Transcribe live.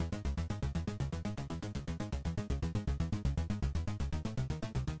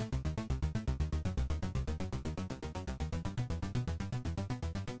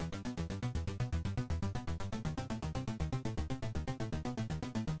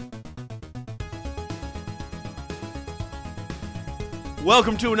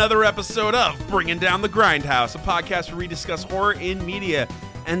Welcome to another episode of Bringing Down the Grindhouse, a podcast where we discuss horror in media.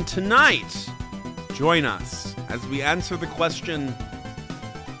 And tonight, join us as we answer the question,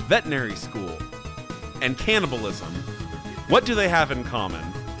 veterinary school and cannibalism, what do they have in common?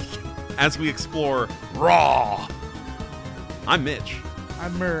 As we explore Raw. I'm Mitch.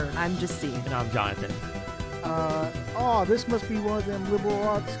 I'm Murr. I'm Justine. And I'm Jonathan. This must be one of them liberal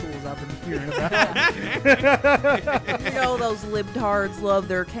art schools I've been hearing about. You know those libtards love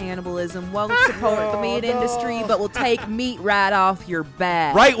their cannibalism, won't support the meat industry, but will take meat right off your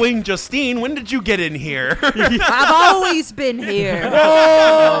back. Right-wing Justine, when did you get in here? I've always been here.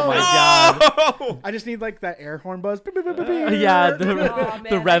 Oh my god. I just need like that air horn buzz. Yeah, Oh, man,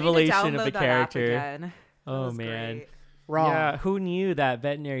 the I revelation need to of the download that app character. again. That Oh was man. great. Raw. Yeah, who knew that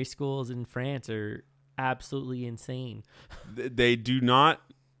veterinary schools in France are absolutely insane? They do not.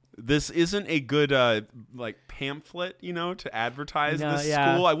 This isn't a good pamphlet, to advertise No, this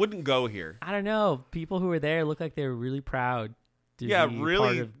yeah. school. I wouldn't go here. I don't know. People who were there look like they were really proud to be part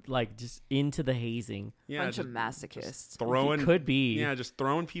really. of, just into the hazing. Yeah, Bunch of just masochists. throwing. Could be. Yeah, just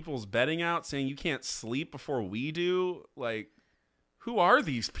throwing people's bedding out, saying you can't sleep before we do. Like, who are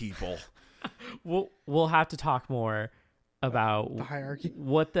these people? We'll have to talk more about The hierarchy.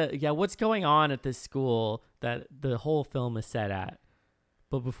 what's going on at this school that the whole film is set at.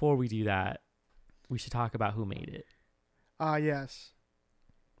 But before we do that, we should talk about who made it. Yes.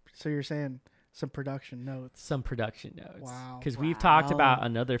 So you're saying some production notes. Some production notes. Wow. Because we've talked Wow. about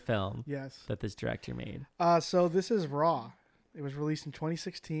another film Yes. that this director made. So this is Raw. It was released in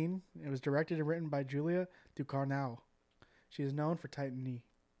 2016. It was directed and written by Julia Ducournau. She is known for Titan Knee.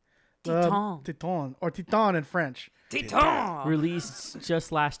 Titan. Titan, or Titan in French. Titan. Released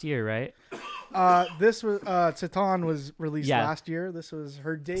just last year, right? This was Titan was released Yeah. last year. This was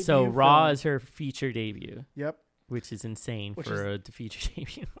her debut. So Raw film. is her feature debut, Yep. which is insane Which for a feature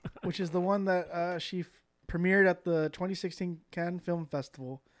debut. Which is the one that she premiered at the 2016 Cannes Film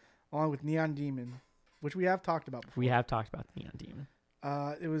Festival, along with Neon Demon, which we have talked about before. We have talked about the Neon Demon.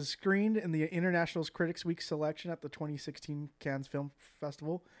 It was screened in the International Critics Week selection at the 2016 Cannes Film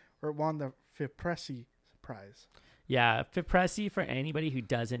Festival, where it won the FIPRESI prize. Yeah, FIPRESI, for anybody who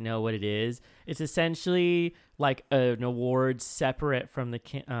doesn't know what it is, it's essentially like an award separate from the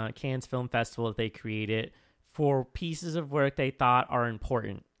Cannes Film Festival that they created for pieces of work they thought are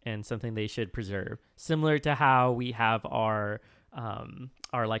important and something they should preserve. Similar to how we have our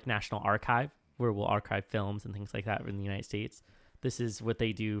National Archive, where we'll archive films and things like that in the United States. This is what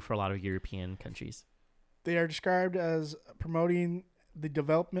they do for a lot of European countries. They are described as promoting the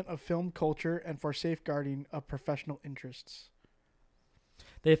development of film culture and for safeguarding of professional interests.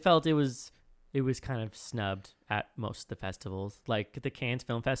 They felt it was kind of snubbed at most of the festivals. Like the Cannes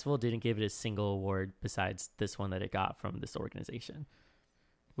Film Festival didn't give it a single award besides this one that it got from this organization,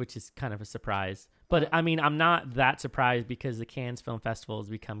 which is kind of a surprise. But I mean, I'm not that surprised because the Cannes Film Festival has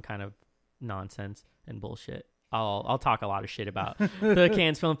become kind of nonsense and bullshit. I'll talk a lot of shit about the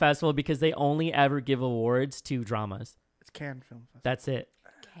Cannes Film Festival because they only ever give awards to dramas. It's Cannes Film Festival. That's it.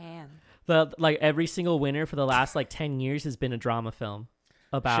 Can. Every single winner for the last 10 years has been a drama film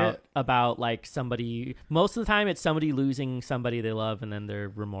about somebody. Most of the time it's somebody losing somebody they love and then they're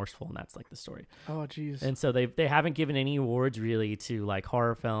remorseful, and that's the story. Oh, jeez. And so they haven't given any awards really to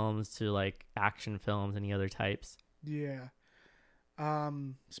horror films, to action films, any other types. Yeah.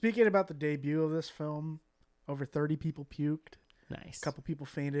 Speaking about the debut of this film, over 30 people puked. Nice. A couple people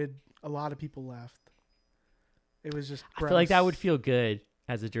fainted. A lot of people left. It was just I feel like that gross. would feel good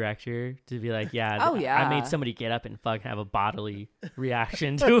as a director to be like, Oh, yeah. I made somebody get up and fucking have a bodily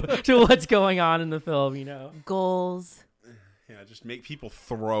reaction to what's going on in the film, Goals. Yeah, just make people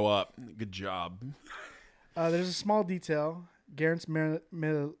throw up. Good job. There's a small detail. Garance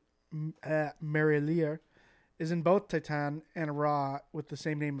Marelier is in both Titan and Raw with the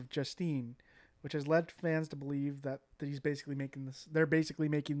same name of Justine, which has led fans to believe that he's basically making this. They're basically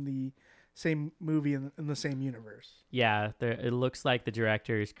making the same movie in the same universe. Yeah, it looks like the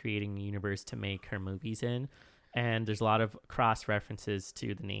director is creating a universe to make her movies in, and there's a lot of cross references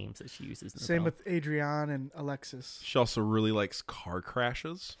to the names that she uses in the Same film. with Adrienne and Alexis. She also really likes car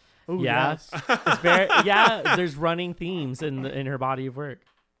crashes. Oh, Yeah. yes. It's very there's running themes in her body of work.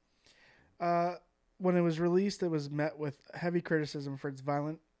 When it was released, it was met with heavy criticism for its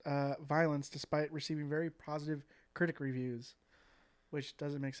violence, despite receiving very positive critic reviews, which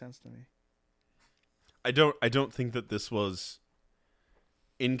doesn't make sense to me. I don't think that this was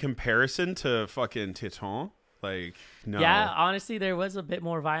in comparison to fucking Titan. No. Yeah, honestly, there was a bit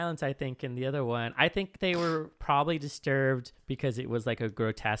more violence, I think, in the other one. I think they were probably disturbed because it was a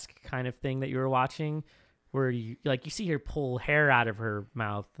grotesque kind of thing that you were watching where you see her pull hair out of her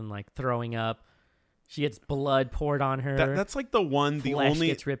mouth and like throwing up. She gets blood poured on her. That's like the one, the Flesh only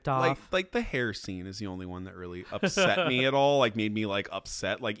gets ripped off. Like the hair scene is the only one that really upset me at all. Like made me like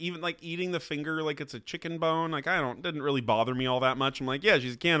upset. Like even like eating the finger like it's a chicken bone. Like didn't really bother me all that much. I'm like, yeah,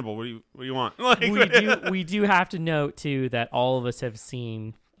 she's a cannibal. What do you want? Like we do have to note too that all of us have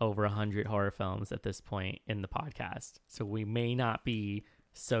seen over 100 horror films at this point in the podcast, so we may not be.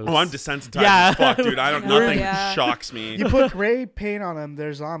 So I'm desensitized as fuck, dude. Nothing shocks me. You put gray paint on them,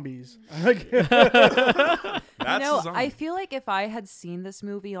 they're zombies. I feel like if I had seen this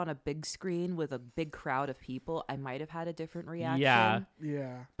movie on a big screen with a big crowd of people, I might have had a different reaction.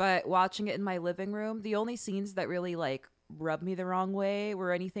 Yeah. But watching it in my living room, the only scenes that really like rubbed me the wrong way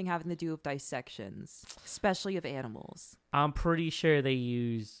were anything having to do with dissections, especially of animals. I'm pretty sure they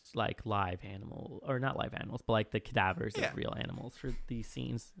used like not live animals, but like the cadavers of real animals for these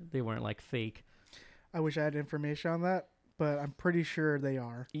scenes. They weren't like fake. I wish I had information on that, but I'm pretty sure they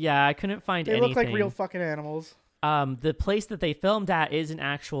are. Yeah, I couldn't find anything. They look like real fucking animals. The place that they filmed at is an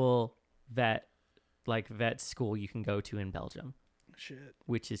actual vet school you can go to in Belgium. Shit.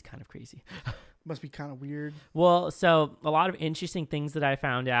 Which is kind of crazy. Must be kind of weird. Well, so a lot of interesting things that I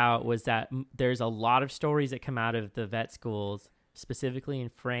found out was that there's a lot of stories that come out of the vet schools, specifically in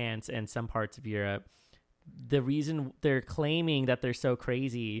France and some parts of Europe. The reason they're claiming that they're so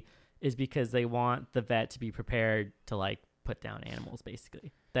crazy is because they want the vet to be prepared to like put down animals,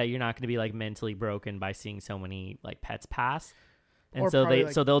 basically. That you're not going to be like mentally broken by seeing so many like pets pass. And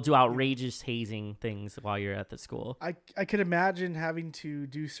so they'll do outrageous hazing things while you're at the school. I could imagine having to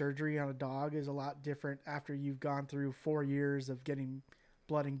do surgery on a dog is a lot different after you've gone through 4 years of getting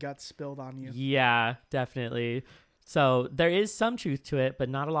blood and guts spilled on you. Yeah, definitely. So there is some truth to it, but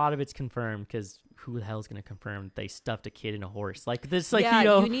not a lot of it's confirmed because who the hell is going to confirm they stuffed a kid in a horse? Like this, like,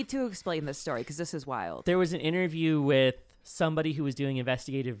 you need to explain this story because this is wild. There was an interview with somebody who was doing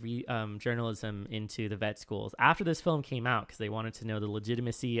investigative journalism into the vet schools after this film came out because they wanted to know the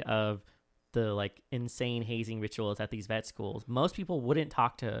legitimacy of the like insane hazing rituals at these vet schools. Most people wouldn't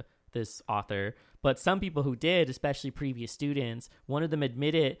talk to this author, but some people who did, especially previous students, one of them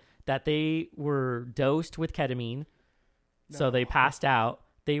admitted that they were dosed with ketamine, so they passed out.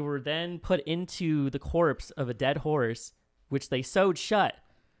 They were then put into the corpse of a dead horse, which they sewed shut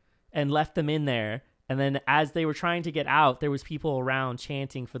and left them in there. And then as they were trying to get out, there was people around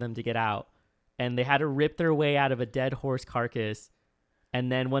chanting for them to get out. And they had to rip their way out of a dead horse carcass.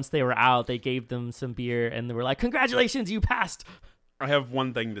 And then once they were out, they gave them some beer and they were like, "Congratulations, you passed." I have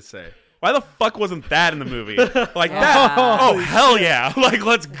one thing to say. Why the fuck wasn't that in the movie? Like that? Oh, hell yeah. Like,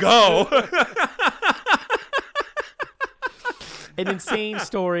 let's go. An insane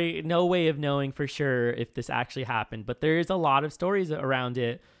story. No way of knowing for sure if this actually happened. But there is a lot of stories around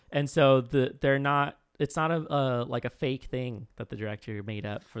it. And so it's not a fake thing that the director made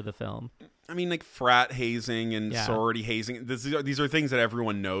up for the film. I mean, like frat hazing and sorority hazing. These are things that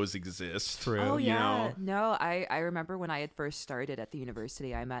everyone knows exist. True. Oh, yeah. No, I remember when I had first started at the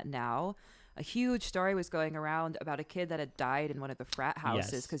university I'm at now, a huge story was going around about a kid that had died in one of the frat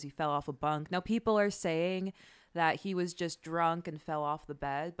houses because he fell off a bunk. Now, people are saying that he was just drunk and fell off the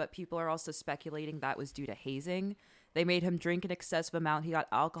bed, but people are also speculating that was due to hazing. They made him drink an excessive amount. He got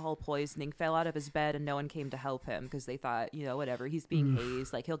alcohol poisoning, fell out of his bed, and no one came to help him because they thought, whatever, he's being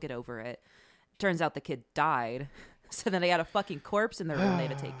hazed, like he'll get over it. Turns out the kid died. So then they had a fucking corpse in the room they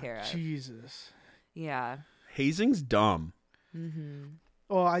had to take care of. Jesus. Yeah. Hazing's dumb. Mm-hmm.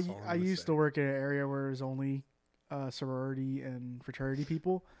 Well, I used to work in an area where it was only sorority and fraternity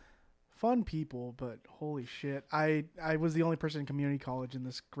people. Fun people, but holy shit. I was the only person in community college in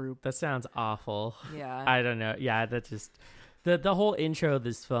this group. That sounds awful. Yeah. I don't know. Yeah, that just... The whole intro of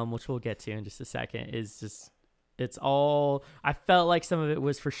this film, which we'll get to in just a second, is just... It's all... I felt like some of it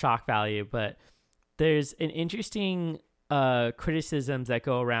was for shock value, but there's an interesting criticisms that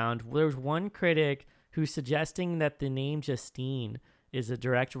go around. There's one critic who's suggesting that the name Justine is a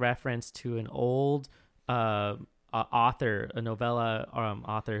direct reference to an old... author, a novella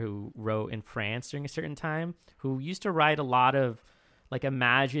author who wrote in France during a certain time, who used to write a lot of like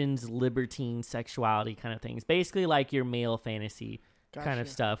imagines libertine sexuality kind of things, basically like your male fantasy kind of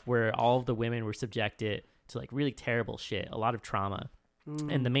stuff, where all of the women were subjected to like really terrible shit, a lot of trauma.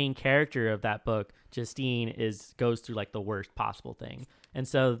 And the main character of that book, Justine, goes through like the worst possible thing. And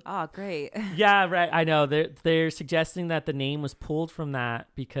so, oh, great. Yeah, right. I know they're suggesting that the name was pulled from that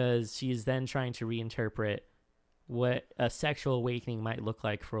because she's then trying to reinterpret what a sexual awakening might look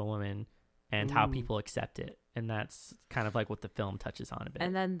like for a woman and how people accept it And that's kind of like what the film touches on a bit.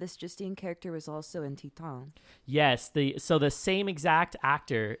 And then this Justine character was also in Titan. Yes, so the same exact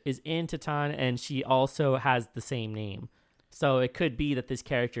actor is in Titan, and she also has the same name. So it could be that this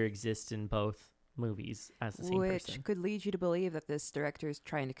character exists in both movies as the same Which person. could lead you to believe that this director is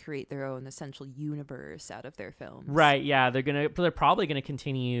trying to create their own essential universe out of their films. Right, yeah. They're probably gonna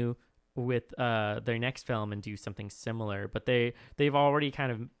continue with their next film and do something similar, but they've already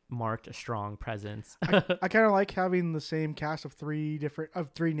kind of marked a strong presence. I kind of like having the same cast of three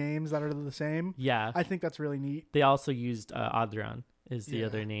names that are the same. Yeah. I think that's really neat. They also used Adrian is the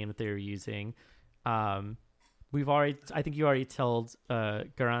other name that they were using. I think you already told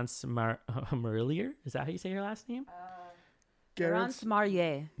Garance Marlier. Is that how you say her last name? Garance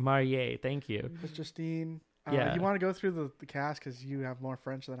Marier. Marier, thank you. It's Justine. Yeah. You want to go through the cast because you have more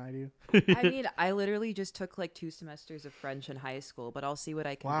French than I do. I mean, I literally just took like 2 semesters of French in high school, but I'll see what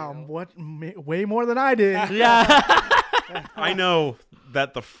I can do. Way more than I did. Yeah. I know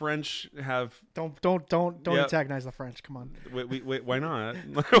that the French have. Don't Yep. antagonize the French. Come on. Wait, why not?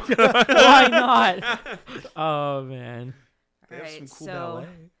 Why not? Oh, man. They have some Alright, cool so ballet.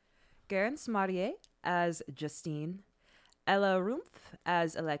 Garance Marier as Justine, Ella Rumpf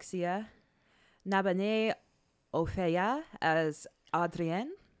as Alexia, Nabane Opheya as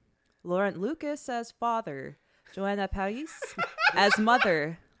Adrienne, Laurent Lucas as father, Joanna Paris as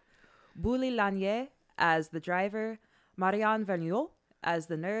mother, Bouli Lanier as the driver, Marianne Vergniaud as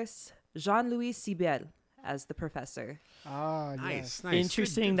the nurse, Jean-Louis Sibel as the professor. Ah, yes. Nice, nice.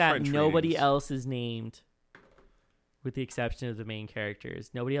 Interesting Good that French nobody ratings. else is named, with the exception of the main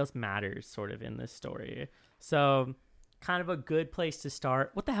characters. Nobody else matters, sort of, in this story. So, kind of a good place to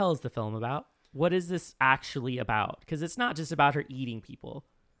start. What the hell is the film about? What is this actually about? Because it's not just about her eating people.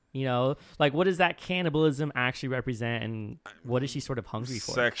 You know, like, what does that cannibalism actually represent, and what is she sort of hungry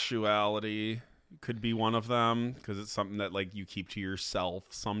for? Sexuality could be one of them, because it's something that like you keep to yourself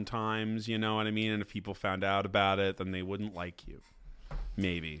sometimes, you know what I mean? And if people found out about it, then they wouldn't like you.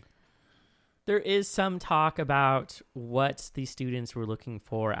 Maybe. There is some talk about what the students were looking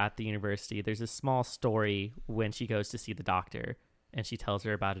for at the university. There's a small story when she goes to see the doctor, and she tells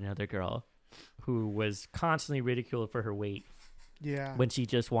her about another girl who was constantly ridiculed for her weight. Yeah. When she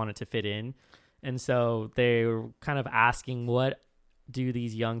just wanted to fit in. And so they were kind of asking, what do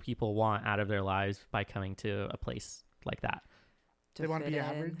these young people want out of their lives by coming to a place like that? They want to fit be in,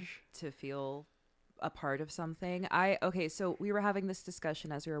 average. to feel a part of something. So we were having this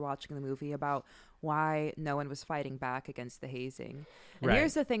discussion as we were watching the movie about why no one was fighting back against the hazing. And Right.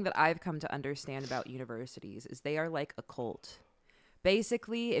 here's the thing that I've come to understand about universities is they are like a cult.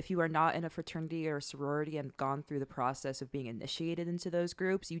 Basically, if you are not in a fraternity or a sorority and gone through the process of being initiated into those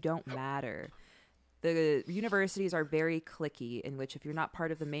groups, you don't matter. The universities are very cliquey, in which if you're not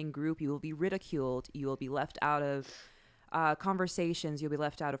part of the main group, you will be ridiculed, you will be left out of conversations, you'll be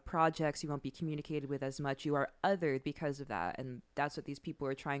left out of projects, you won't be communicated with as much, you are othered because of that. And that's what these people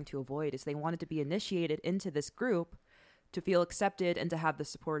are trying to avoid, is they wanted to be initiated into this group to feel accepted and to have the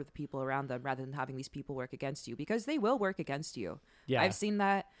support of the people around them, rather than having these people work against you, because they will work against you. Yeah. I've seen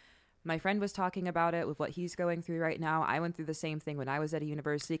that. My friend was talking about it with what he's going through right now. I went through the same thing when I was at a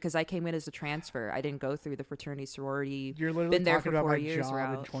university, because I came in as a transfer. I didn't go through the fraternity, sorority. You're literally been there talking for about 4 my years job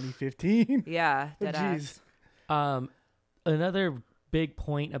in route. 2015. Yeah, Oh, deadass. jeez. Another big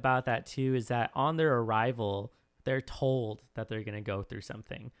point about that too is that on their arrival, they're told that they're going to go through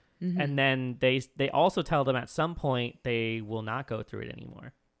something. And then they also tell them at some point they will not go through it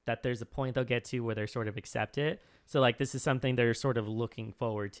anymore. That there's a point they'll get to where they're sort of accept it. So like this is something they're sort of looking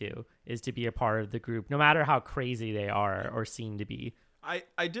forward to, is to be a part of the group, no matter how crazy they are or seem to be.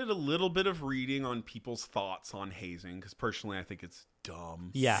 I did a little bit of reading on people's thoughts on hazing, because personally I think it's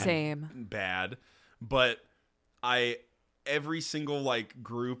dumb. Yeah. Same. And bad. But every single like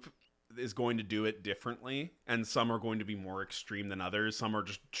group is going to do it differently, and some are going to be more extreme than others. Some are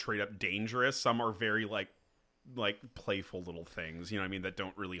just straight up dangerous. Some are very like playful little things, you know what I mean, that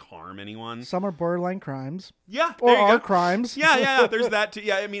don't really harm anyone. Some are borderline crimes. Yeah, Or there you are go. crimes. Yeah, there's that too.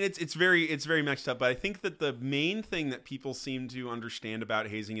 Yeah, I mean it's very mixed up, but I think that the main thing that people seem to understand about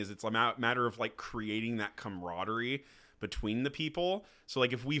hazing is it's a matter of like creating that camaraderie between the people. So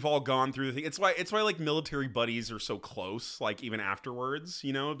like if we've all gone through the thing, it's why like military buddies are so close, like even afterwards,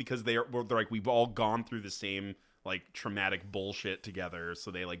 you know, because they're like we've all gone through the same like traumatic bullshit together, so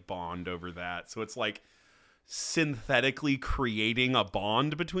they like bond over that. So it's like synthetically creating a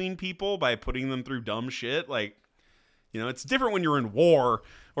bond between people by putting them through dumb shit. Like, you know, it's different when you're in war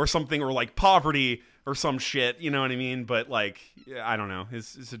or something, or like poverty or some shit, you know what I mean? But like, I don't know,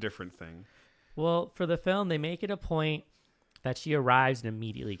 it's a different thing. Well, for the film, they make it a point that she arrives and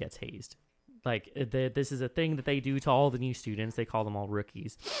immediately gets hazed. this is a thing that they do to all the new students. They call them all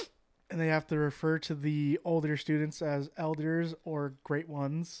rookies. And they have to refer to the older students as elders or great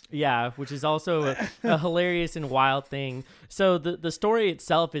ones. Yeah, which is also a hilarious and wild thing. So the story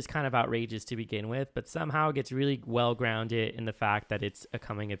itself is kind of outrageous to begin with, but somehow gets really well grounded in the fact that it's a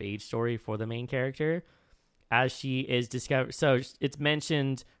coming of age story for the main character as she is discovered. So it's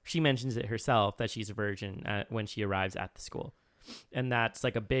mentioned, she mentions it herself that she's a virgin when she arrives at the school. And that's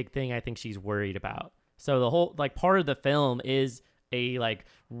like a big thing I think she's worried about. So the whole like part of the film is a like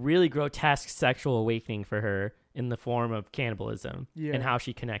really grotesque sexual awakening for her in the form of cannibalism and how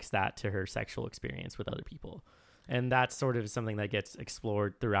she connects that to her sexual experience with other people. And that's sort of something that gets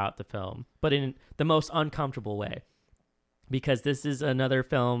explored throughout the film, but in the most uncomfortable way, because this is another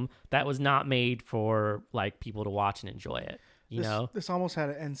film that was not made for like people to watch and enjoy it. You know, this almost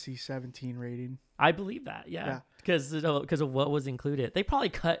had an NC-17 rating. I believe that. Yeah. Because of what was included. They probably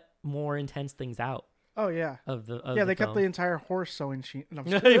cut more intense things out. Oh yeah, they cut the entire horse sewing sheet. No,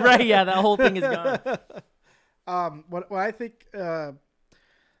 right? Yeah, that whole thing is gone. What I think,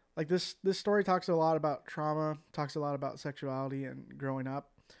 like this story talks a lot about trauma, talks a lot about sexuality and growing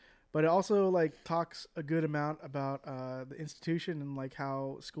up, but it also like talks a good amount about the institution and like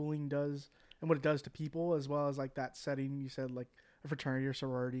how schooling does and what it does to people, as well as like that setting you said, like a fraternity or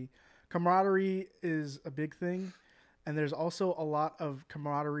sorority. Camaraderie is a big thing, and there's also a lot of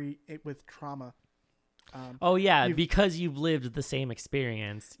camaraderie with trauma. Because you've lived the same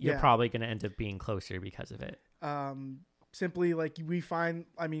experience, you're probably going to end up being closer because of it. Simply like we find,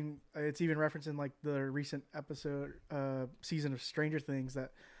 I mean, it's even referenced in like the recent season of Stranger Things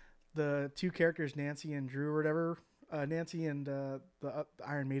that the two characters, Nancy and Drew or whatever, Nancy and the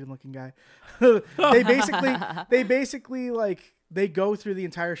Iron Maiden looking guy, they basically like they go through the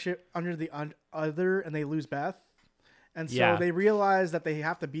entire shit under the other and they lose Beth. And so they realize that they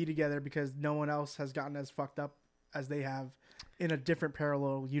have to be together because no one else has gotten as fucked up as they have in a different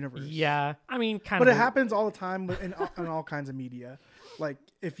parallel universe. Yeah. I mean, but it happens all the time in all kinds of media. Like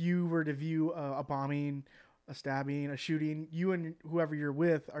if you were to view a bombing, a stabbing, a shooting, you and whoever you're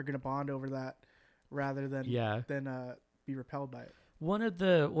with are going to bond over that rather than be repelled by it. One of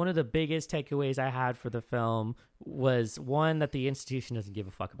the biggest takeaways I had for the film was one, that the institution doesn't give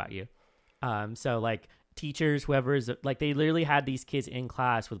a fuck about you. So like teachers, whoever is like, they literally had these kids in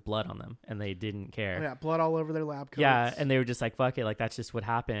class with blood on them and they didn't care. Oh, yeah, blood all over their lab coats. Yeah, and they were just like, fuck it, like that's just what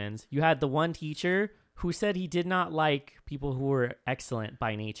happens. You had the one teacher who said he did not like people who were excellent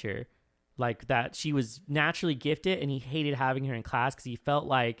by nature, like that she was naturally gifted, and he hated having her in class because he felt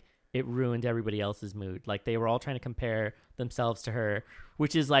like it ruined everybody else's mood. Like they were all trying to compare themselves to her,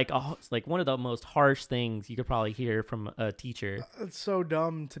 which is like one of the most harsh things you could probably hear from a teacher. It's so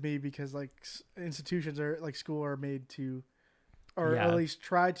dumb to me because like institutions are like school are made to, or at least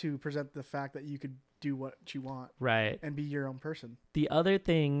try to present the fact that you could do what you want, right, and be your own person. The other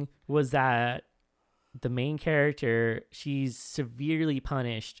thing was that the main character, she's severely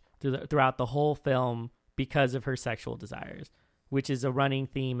punished throughout the whole film because of her sexual desires, which is a running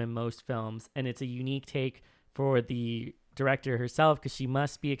theme in most films. And it's a unique take for the director herself because she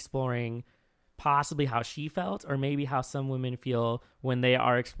must be exploring possibly how she felt, or maybe how some women feel when they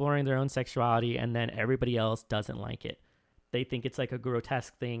are exploring their own sexuality and then everybody else doesn't like it. They think it's like a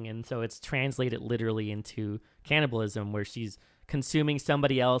grotesque thing, and so it's translated literally into cannibalism, where she's consuming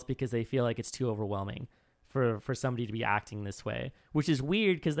somebody else because they feel like it's too overwhelming for somebody to be acting this way, which is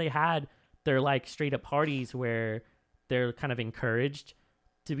weird because they had their like straight up parties where they're kind of encouraged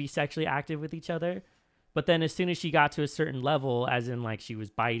to be sexually active with each other. But then as soon as she got to a certain level, as in like she was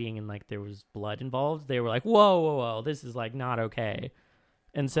biting and like there was blood involved, they were like, whoa, this is like not okay.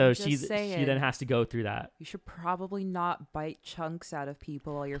 And so she then has to go through that. You should probably not bite chunks out of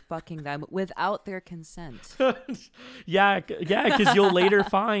people while you're fucking them without their consent. Yeah, because you'll later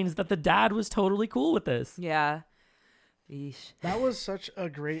find that the dad was totally cool with this. Yeah. Eesh. That was such a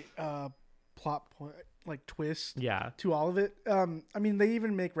great plot point, like twist to all of it. I mean, they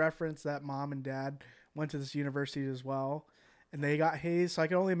even make reference that mom and dad went to this university as well, and they got hazed. So I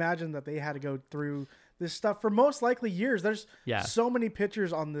can only imagine that they had to go through this stuff for most likely years. There's so many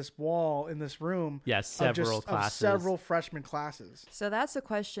pictures on this wall in this room. Yes, several classes. Of several freshman classes. So that's a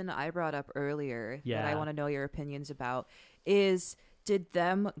question I brought up earlier that I want to know your opinions about is, did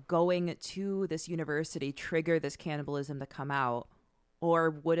them going to this university trigger this cannibalism to come out,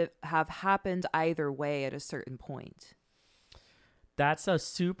 or would it have happened either way at a certain point? That's a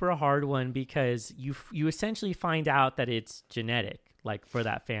super hard one because you essentially find out that it's genetic. Like for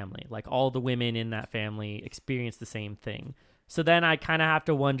that family, like all the women in that family experience the same thing. So then I kind of have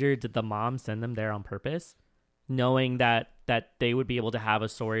to wonder, did the mom send them there on purpose, knowing that they would be able to have a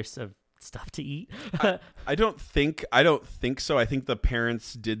source of stuff to eat. I don't think so. I think the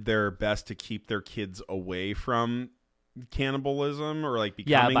parents did their best to keep their kids away from cannibalism or like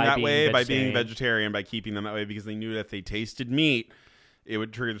becoming that way by being vegetarian, by keeping them that way, because they knew that if they tasted meat, it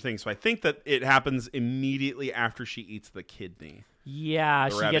would trigger the thing. So I think that it happens immediately after she eats the kidney. Yeah,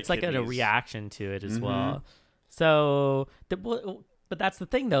 she gets like a reaction to it as well. So, but that's the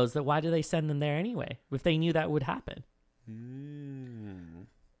thing though, is that why do they send them there anyway if they knew that would happen?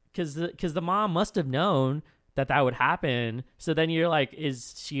 Because the mom must have known that would happen. So then you're like,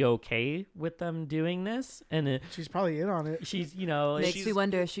 is she okay with them doing this? And she's probably in on it. She's, makes me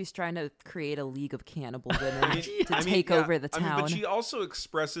wonder if she's trying to create a league of cannibal women to take over the town. But she also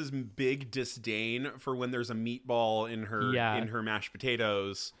expresses big disdain for when there's a meatball in her mashed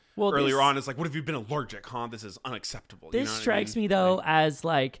potatoes. Well, earlier on, it's like, what have you been allergic, huh? This is unacceptable. This strikes me though as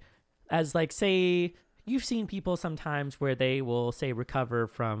like say. You've seen people sometimes where they will say recover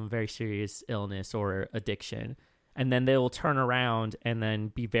from very serious illness or addiction, and then they will turn around and then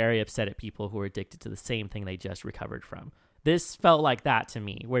be very upset at people who are addicted to the same thing they just recovered from. This felt like that to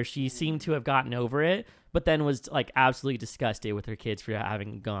me, where she seemed to have gotten over it, but then was like absolutely disgusted with her kids for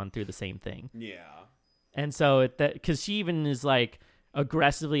having gone through the same thing. Yeah. And so because she even is like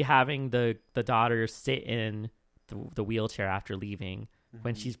aggressively having the daughter sit in the wheelchair after leaving,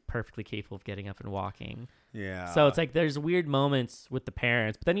 when she's perfectly capable of getting up and walking. Yeah. So it's like there's weird moments with the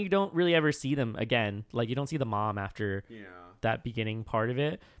parents, but then you don't really ever see them again. Like you don't see the mom after that beginning part of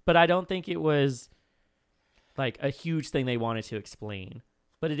it. But I don't think it was like a huge thing they wanted to explain.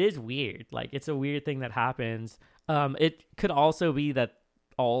 But it is weird. Like it's a weird thing that happens. It could also be that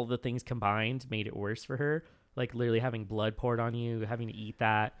all the things combined made it worse for her. Like literally having blood poured on you, having to eat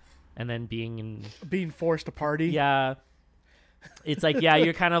that, and then being forced to party. Yeah. It's like,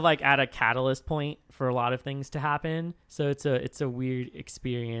 you're kind of like at a catalyst point for a lot of things to happen. So it's a weird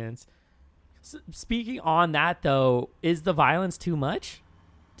experience. So speaking on that though, is the violence too much?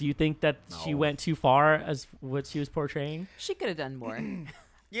 Do you think that she went too far as what she was portraying? She could have done more.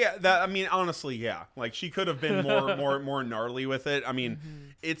 Yeah, honestly, yeah. Like she could have been more gnarly with it. I mean,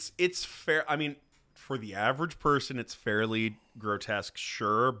 it's fair. I mean, for the average person, it's fairly grotesque,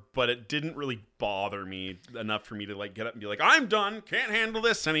 sure, but it didn't really bother me enough for me to like get up and be like, I'm done, can't handle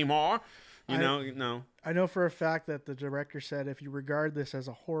this anymore. No. I know for a fact that the director said if you regard this as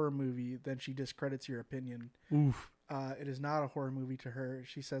a horror movie, then she discredits your opinion. Oof. It is not a horror movie to her.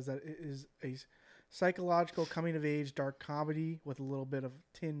 She says that it is a psychological coming-of-age dark comedy with a little bit of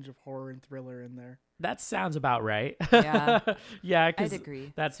tinge of horror and thriller in there. That sounds about right. Yeah. Yeah, I'd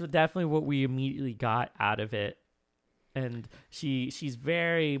agree. That's definitely what we immediately got out of it. And she's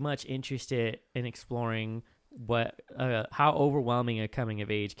very much interested in exploring how overwhelming a coming of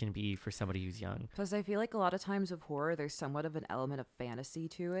age can be for somebody who's young. Plus, I feel like a lot of times with horror, there's somewhat of an element of fantasy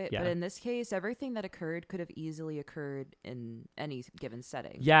to it. Yeah. But in this case, everything that occurred could have easily occurred in any given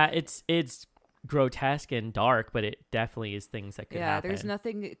setting. Yeah, it's grotesque and dark, but it definitely is things that could happen. Yeah, there's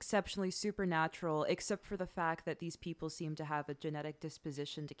nothing exceptionally supernatural except for the fact that these people seem to have a genetic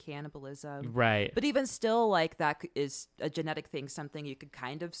disposition to cannibalism. Right. But even still, like, that is a genetic thing, something you could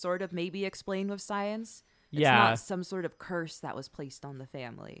kind of sort of maybe explain with science. It's not some sort of curse that was placed on the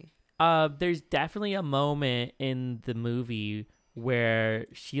family. There's definitely a moment in the movie where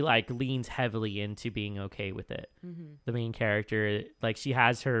she like leans heavily into being okay with it. The main character, like she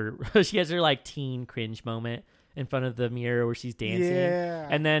has her like teen cringe moment in front of the mirror where she's dancing,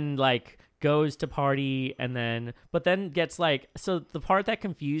 and then like goes to party, but then gets like, so the part that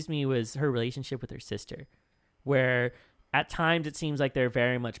confused me was her relationship with her sister, where at times it seems like they're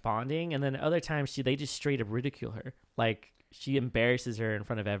very much bonding, and then other times they just straight up ridicule her, like she embarrasses her in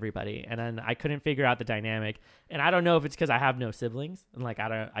front of everybody. And then I couldn't figure out the dynamic. And I don't know if it's because I have no siblings and like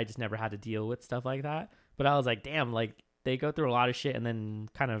I just never had to deal with stuff like that. But I was like, damn, like they go through a lot of shit and then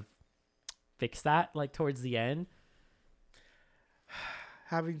kind of fix that like towards the end.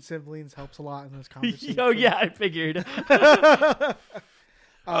 Having siblings helps a lot in this conversation. Oh yeah, I figured.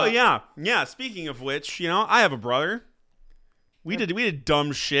 Oh yeah. Speaking of which, I have a brother. We did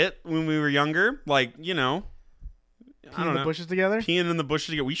dumb shit when we were younger, like Peeing in the bushes together? Peeing in the bushes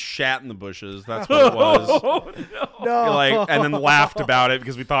together. We shat in the bushes. That's what it was. No. Like, and then laughed about it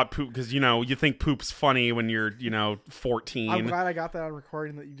because we thought poop, because, you think poop's funny when you're, 14. I'm glad I got that on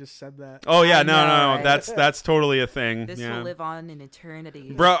recording that you just said that. Oh, yeah. No. Right? That's totally a thing. This will live on in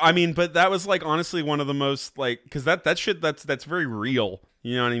eternity. Bro, I mean, but that was, like, honestly one of the most, like, because that shit, that's very real.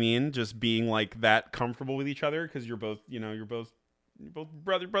 You know what I mean? Just being, like, that comfortable with each other because you're both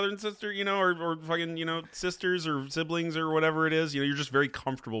brother and sister, or fucking, sisters or siblings or whatever it is. You're just very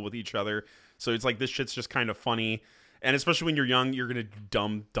comfortable with each other. So it's like this shit's just kind of funny. And especially when you're young, you're gonna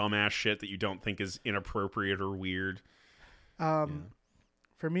do dumbass shit that you don't think is inappropriate or weird.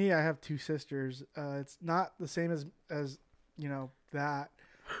 For me, I have two sisters. It's not the same as that,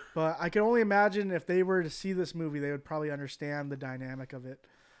 but I can only imagine if they were to see this movie, they would probably understand the dynamic of it.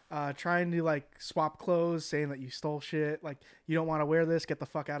 Trying to like swap clothes, saying that you stole shit, like you don't want to wear this, get the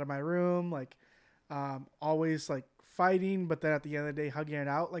fuck out of my room, like always like fighting, but then at the end of the day hugging it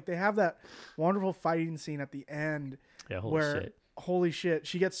out. Like they have that wonderful fighting scene at the end holy shit,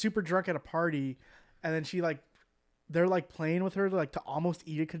 she gets super drunk at a party, and then they're like playing with her to almost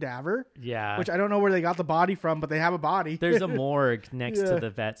eat a cadaver. Yeah. Which I don't know where they got the body from, but they have a body. There's a morgue next to the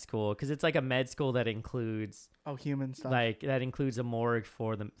vet school because it's like a med school that includes human stuff. Like that includes a morgue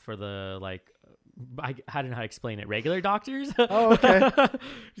for the like I don't know how to explain it. Regular doctors. Oh, okay.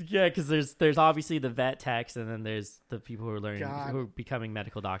 Yeah, because there's obviously the vet techs, and then there's the people who are learning God. who are becoming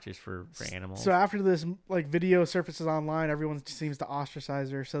medical doctors for animals. So after this like video surfaces online, everyone seems to ostracize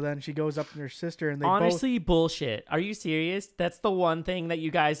her. So then she goes up to her sister, and they honestly bullshit. Are you serious? That's the one thing that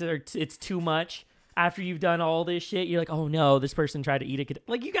you guys it's too much. After you've done all this shit, you're like, oh no, this person tried to eat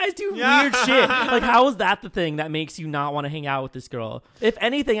a like you guys do weird shit. Like how is that the thing that makes you not want to hang out with this girl? If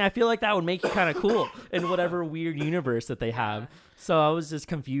anything, I feel like that would make you kind of cool in whatever weird universe that they have. So I was just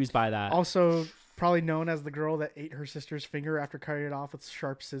confused by that. Also probably known as the girl that ate her sister's finger after cutting it off with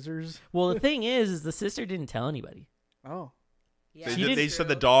sharp scissors. Well, the thing is the sister didn't tell anybody. Oh. Yeah, They said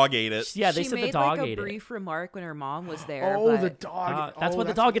the dog ate it. Yeah, they said the dog ate it. She made a brief remark when her mom was there. Oh, the dog. That's when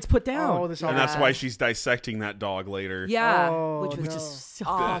the dog gets put down. This And that's why she's dissecting that dog later. Yeah, Oh, which is so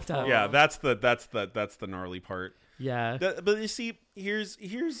awful. fucked up. Yeah, that's the gnarly part. Yeah. But you see, here's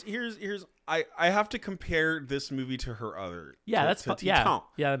I have to compare this movie to her other. Yeah, to yeah, Titan.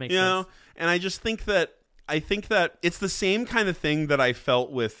 that makes you sense. know, and I just think that it's the same kind of thing that I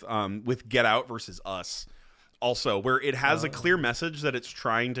felt with Get Out versus Us. Also, where it has a clear message that it's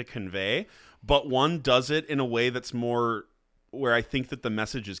trying to convey, but one does it in a way that's more where I think that the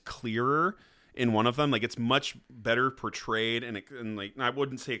message is clearer in one of them. Like it's much better portrayed and like I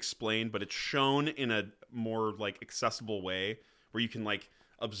wouldn't say explained, but it's shown in a more like accessible way where you can like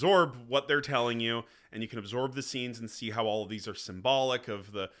absorb what they're telling you and you can absorb the scenes and see how all of these are symbolic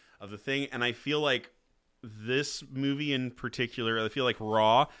of the thing. And I feel like this movie in particular, I feel like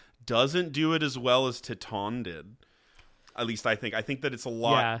Raw doesn't do it as well as Titan did. At least I think. I think that it's a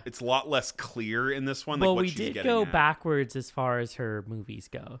lot less clear in this one. Well, like what we she's did getting go at. backwards as far as her movies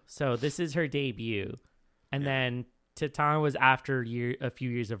go. So this is her debut, and then Titan was after a few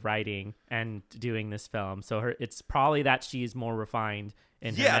years of writing and doing this film. So it's probably that she's more refined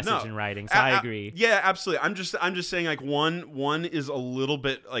in her message and writing. So I agree. Yeah, absolutely. I'm just saying like one is a little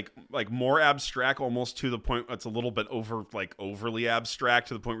bit like more abstract, almost to the point it's a little bit overly abstract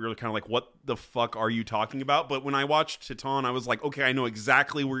to the point where you're kind of like, what the fuck are you talking about? But when I watched Titan, I was like, okay, I know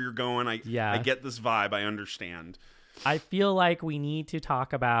exactly where you're going. I get this vibe. I understand. I feel like we need to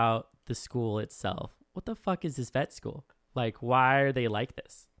talk about the school itself. What the fuck is this vet school? Like, why are they like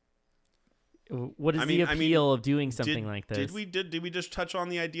this? What is the appeal of doing something like this? Did we just touch on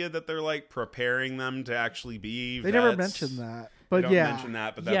the idea that they're like preparing them to actually be They vets? never mentioned that. But they don't mention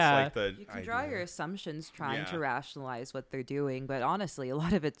that, but that's like the you can draw idea. your assumptions trying to rationalize what they're doing, but honestly, a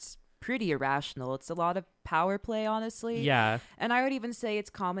lot of it's pretty irrational. It's a lot of power play, honestly. Yeah. And I would even say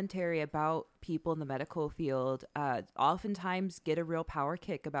it's commentary about people in the medical field oftentimes get a real power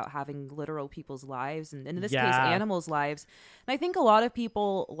kick about having literal people's lives, and in this case, animals' lives. And I think a lot of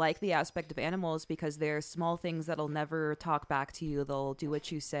people like the aspect of animals because they're small things that'll never talk back to you. They'll do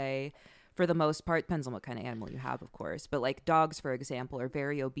what you say. For the most part, depends on what kind of animal you have, of course. But like dogs, for example, are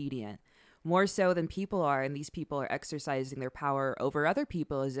very obedient. More so than people are, and these people are exercising their power over other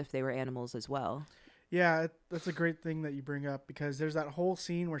people as if they were animals as well. Yeah, that's a great thing that you bring up because there's that whole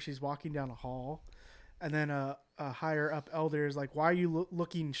scene where she's walking down a hall, and then a higher up elder is like, why are you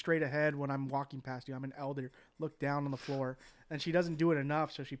looking straight ahead when I'm walking past you? I'm an elder. Look down on the floor. And she doesn't do it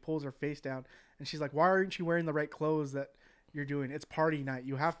enough, so she pulls her face down, and she's like, why aren't you wearing the right clothes that you're doing? It's party night.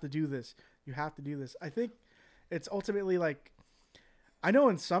 You have to do this. You have to do this. I think it's ultimately like, I know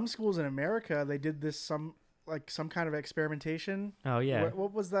in some schools in America they did this some kind of experimentation. Oh yeah.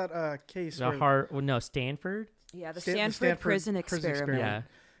 What was that case? Stanford. Yeah, the Stanford prison experiment. Yeah.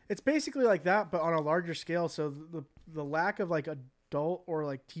 It's basically like that, but on a larger scale. So the lack of like adult or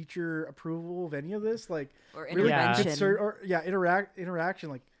like teacher approval of any of this, like or really intervention,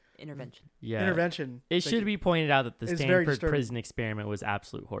 interaction, like intervention. Yeah, intervention. It should be pointed out that the is Stanford prison experiment was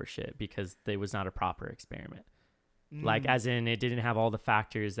absolute horseshit because it was not a proper experiment. Like, as in, it didn't have all the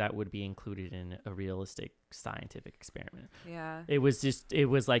factors that would be included in a realistic scientific experiment. Yeah. It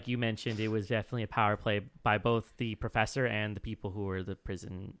was like you mentioned, it was definitely a power play by both the professor and the people who were the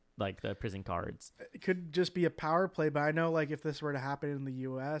prison guards. It could just be a power play, but I know, like, if this were to happen in the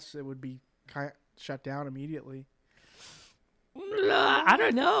U.S., it would be shut down immediately. I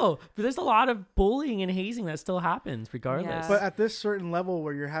don't know, but there's a lot of bullying and hazing that still happens regardless. Yeah. But at this certain level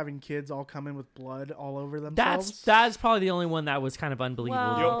where you're having kids all come in with blood all over themselves, That's probably the only one that was kind of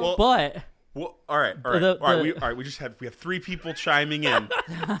unbelievable. Well, All right. We have 3 people chiming in.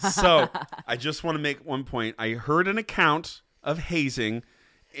 So I just want to make one point. I heard an account of hazing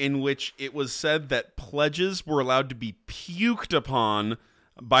in which it was said that pledges were allowed to be puked upon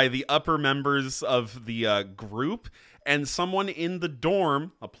by the upper members of the group. And someone in the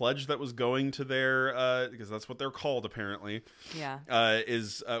dorm, a pledge that was going to their, because that's what they're called apparently, Yeah.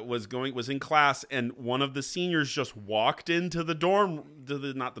 was in class, and one of the seniors just walked into the dorm,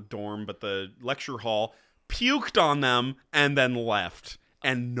 not the dorm, but the lecture hall, puked on them, and then left.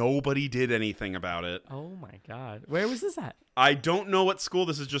 And nobody did anything about it. Oh my God, where was this at? I don't know what school.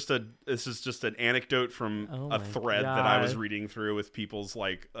 This is just an anecdote from a thread that I was reading through with people's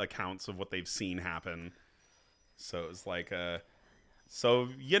like accounts of what they've seen happen. So it was like,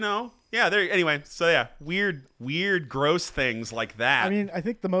 weird, gross things like that. I mean, I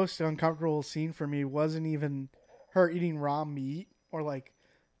think the most uncomfortable scene for me wasn't even her eating raw meat or like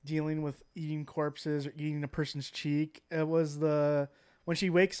dealing with eating corpses or eating a person's cheek. It was when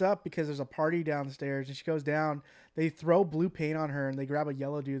she wakes up because there's a party downstairs and she goes down, they throw blue paint on her and they grab a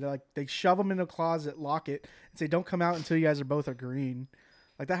yellow dude. They shove him in a closet, lock it, and say, "Don't come out until you guys are both green."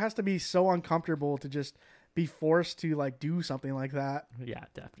 Like, that has to be so uncomfortable to just be forced to like do something like that. Yeah,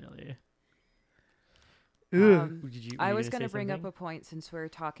 definitely. I was going to bring up a point since we're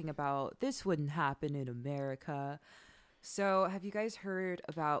talking about this wouldn't happen in America. So have you guys heard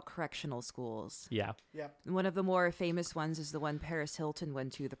about correctional schools? Yeah. One of the more famous ones is the one Paris Hilton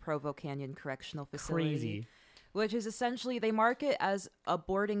went to, the Provo Canyon Correctional Facility. Crazy. Which is essentially, they market as a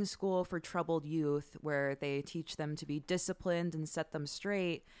boarding school for troubled youth where they teach them to be disciplined and set them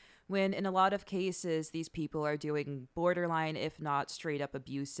straight, when in a lot of cases, these people are doing borderline, if not straight up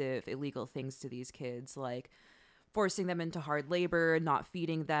abusive, illegal things to these kids, like forcing them into hard labor, not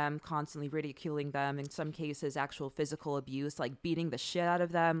feeding them, constantly ridiculing them, in some cases, actual physical abuse, like beating the shit out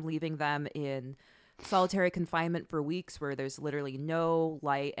of them, leaving them in solitary confinement for weeks where there's literally no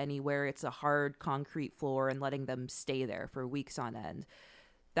light anywhere. It's a hard concrete floor, and letting them stay there for weeks on end.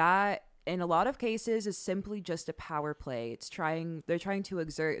 That, in a lot of cases, is simply just a power play. They're trying to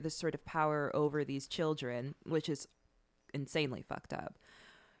exert this sort of power over these children, which is insanely fucked up,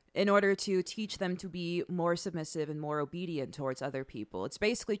 in order to teach them to be more submissive and more obedient towards other people. It's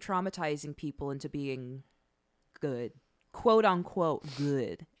basically traumatizing people into being good, quote unquote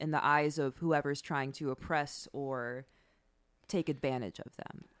good, in the eyes of whoever's trying to oppress or take advantage of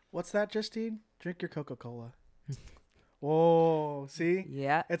them. What's that, Justine? Drink your Coca-Cola. Whoa, see?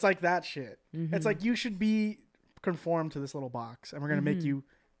 Yeah. It's like that shit. Mm-hmm. It's like you should be conformed to this little box, and we're going to make you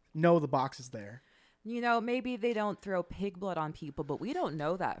know the box is there. You know, maybe they don't throw pig blood on people, but we don't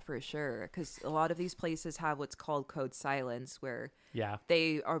know that for sure, because a lot of these places have what's called code silence, where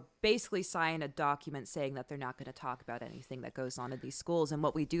they are basically sign a document saying that they're not going to talk about anything that goes on in these schools. And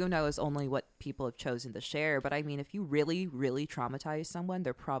what we do know is only what people have chosen to share. But I mean, if you really, really traumatize someone,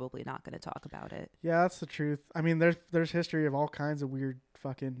 they're probably not going to talk about it. Yeah, that's the truth. I mean, there's history of all kinds of weird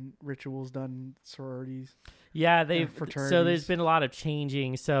fucking rituals done in sororities. Yeah, fraternities. So there's been a lot of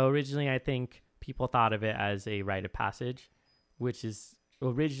changing. So originally, I think people thought of it as a rite of passage, which is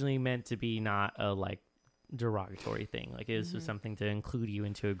originally meant to be not a like derogatory thing. Like, this was something to include you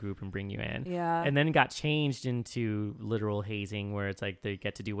into a group and bring you in. Yeah. And then it got changed into literal hazing, where it's like they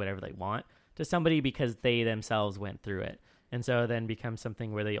get to do whatever they want to somebody because they themselves went through it. And so it then becomes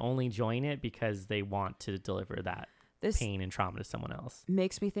something where they only join it because they want to deliver that pain and trauma to someone else.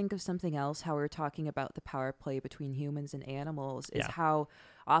 Makes me think of something else, how we're talking about the power play between humans and animals, is how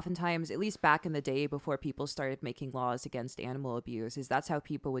oftentimes, at least back in the day before people started making laws against animal abuse, is that's how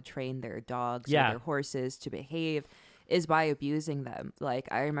people would train their dogs or their horses to behave, is by abusing them. Like,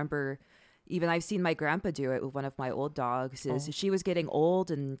 I remember, even I've seen my grandpa do it with one of my old dogs, she was getting old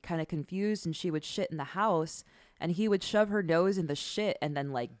and kind of confused, and she would shit in the house, and he would shove her nose in the shit and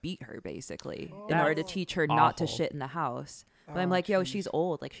then like beat her basically in order to teach her not to shit in the house. But I'm like, yo, she's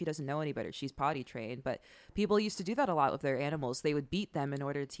old. Like, she doesn't know any better. She's potty trained. But people used to do that a lot with their animals. They would beat them in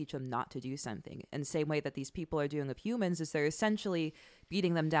order to teach them not to do something. And the same way that these people are doing with humans is they're essentially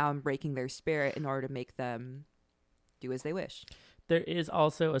beating them down, breaking their spirit in order to make them do as they wish. there is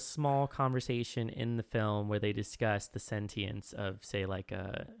also a small conversation in the film where they discuss the sentience of, say, like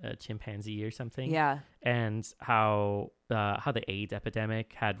a chimpanzee or something. Yeah. And how the AIDS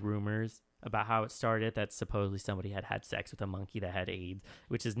epidemic had rumors about how it started, that supposedly somebody had sex with a monkey that had AIDS,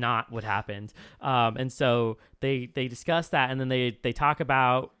 which is not what happened. And so they discuss that, and then they talk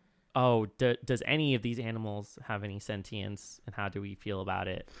about, does any of these animals have any sentience, and how do we feel about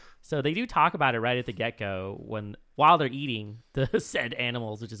it? So they do talk about it right at the get-go while they're eating the said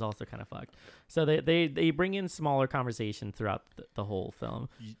animals, which is also kind of fucked. So they bring in smaller conversation throughout the whole film.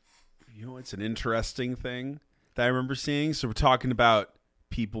 You know, it's an interesting thing that I remember seeing. So we're talking about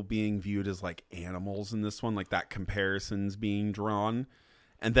people being viewed as like animals in this one, like that comparison's being drawn.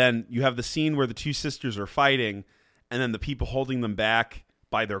 And then you have the scene where the two sisters are fighting, and then the people holding them back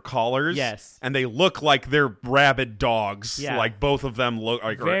by their collars. Yes. And they look like they're rabid dogs. Yeah. Like both of them look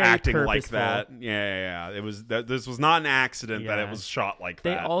like Very are acting purposeful. like that. Yeah. It was this was not an accident that Yeah. it was shot like They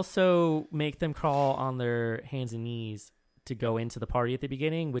that. also make them crawl on their hands and knees to go into the party at the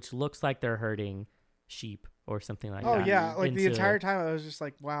beginning, which looks like they're herding sheep or something like that. Oh yeah, like the into- entire time I was just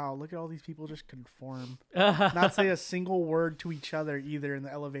like, wow, look at all these people just conform, not say a single word to each other either in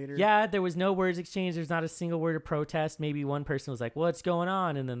the elevator. Yeah, there was no words exchanged. There's not a single word of protest. Maybe one person was like, what's going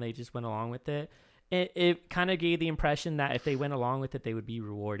on? And then they just went along with it. It kind of gave the impression that if they went along with it, they would be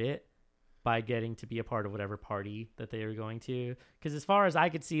rewarded by getting to be a part of whatever party that they were going to. Because as far as I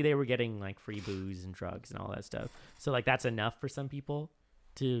could see, they were getting like free booze and drugs and all that stuff. So like that's enough for some people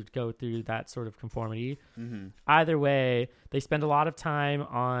to go through that sort of conformity. Mm-hmm. Either way, they spend a lot of time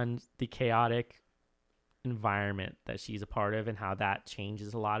on the chaotic environment that she's a part of and how that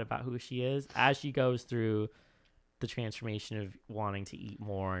changes a lot about who she is as she goes through the transformation of wanting to eat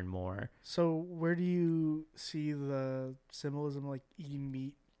more and more. So where do you see the symbolism like eating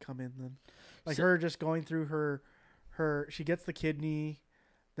meat come in then? Like her just going through her she gets the kidney,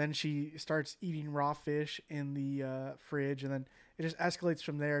 then she starts eating raw fish in the fridge, and then it just escalates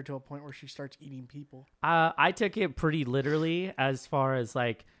from there to a point where she starts eating people. I took it pretty literally, as far as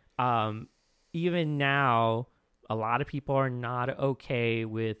like even now a lot of people are not okay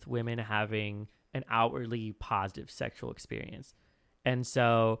with women having an outwardly positive sexual experience. And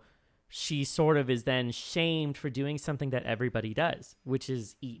so she sort of is then shamed for doing something that everybody does, which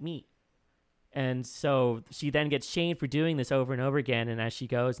is eat meat. And so she then gets shamed for doing this over and over again. And as she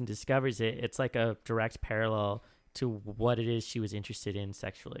goes and discovers it, it's like a direct parallel to what it is she was interested in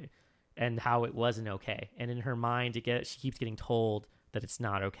sexually and how it wasn't okay. And in her mind, she keeps getting told that it's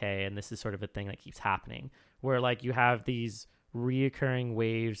not okay. And this is sort of a thing that keeps happening where like you have these reoccurring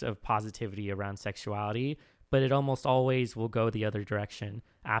waves of positivity around sexuality, but it almost always will go the other direction.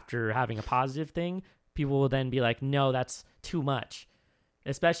 After having a positive thing, people will then be like, no, that's too much.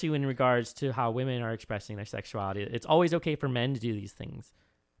 Especially in regards to how women are expressing their sexuality. It's always okay for men to do these things,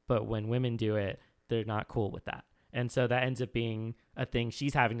 but when women do it, they're not cool with that. And so that ends up being a thing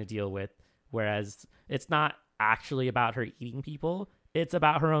she's having to deal with, whereas it's not actually about her eating people. It's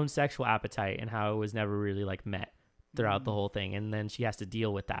about her own sexual appetite and how it was never really like met throughout the whole thing. And then she has to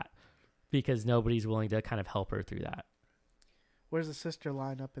deal with that because nobody's willing to kind of help her through that. Where's the sister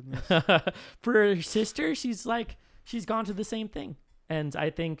line up in this? For her sister, she's gone to the same thing. And I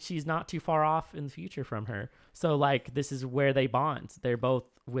think she's not too far off in the future from her. So, like, this is where they bond. They're both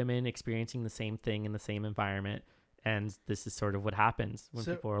women experiencing the same thing in the same environment. And this is sort of what happens when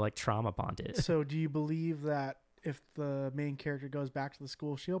people are, like, trauma bonded. So, do you believe that if the main character goes back to the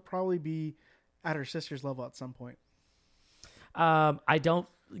school, she'll probably be at her sister's level at some point?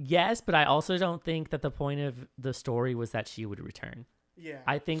 Yes, but I also don't think that the point of the story was that she would return. Yeah.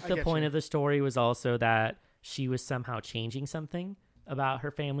 I think the point of the story was also that she was somehow changing something about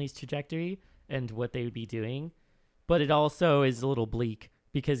her family's trajectory and what they would be doing. But it also is a little bleak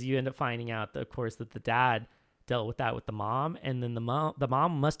because you end up finding out, of course, that the dad dealt with that with the mom, and then the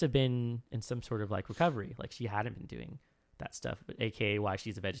mom must have been in some sort of like recovery, like she hadn't been doing that stuff, aka why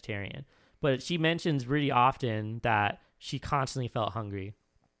she's a vegetarian. But she mentions really often that she constantly felt hungry.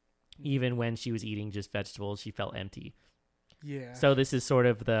 Even when she was eating just vegetables, she felt empty. Yeah. So this is sort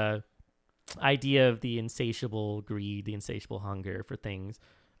of the idea of the insatiable greed, the insatiable hunger for things,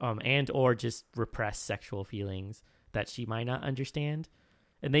 and or just repressed sexual feelings that she might not understand.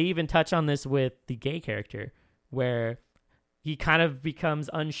 And they even touch on this with the gay character, where he kind of becomes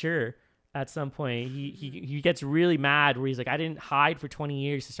unsure at some point. He gets really mad where he's like, I didn't hide for 20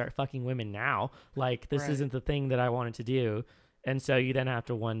 years to start fucking women now. Like, this isn't the thing that I wanted to do. And so you then have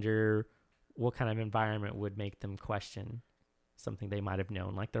to wonder what kind of environment would make them question something they might have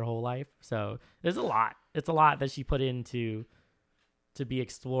known like their whole life. So there's a lot. It's a lot that she put into to be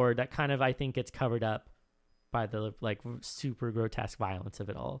explored that kind of, I think, gets covered up by the like super grotesque violence of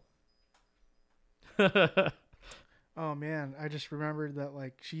it all. Oh man, I just remembered that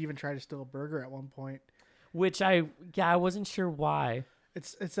like she even tried to steal a burger at one point. Which I wasn't sure why.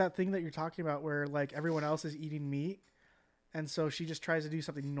 It's that thing that you're talking about where like everyone else is eating meat, and so she just tries to do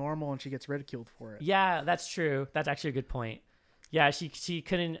something normal and she gets ridiculed for it. Yeah, that's true. That's actually a good point. Yeah, she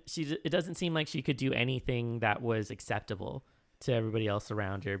couldn't. It doesn't seem like she could do anything that was acceptable to everybody else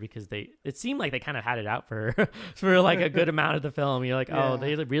around her because it seemed like they kind of had it out for her for like a good amount of the film. You're like, Yeah. oh,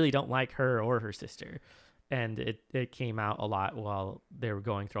 they really don't like her or her sister. And it came out a lot while they were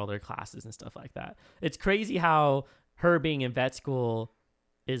going through all their classes and stuff like that. It's crazy how her being in vet school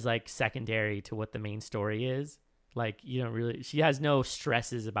is like secondary to what the main story is. Like she has no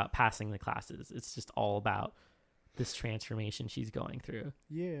stresses about passing the classes. It's just all about this transformation she's going through.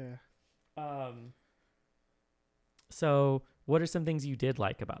 Yeah. So what are some things you did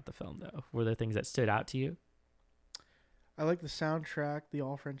like about the film though? Were there things that stood out to you? I like the soundtrack, the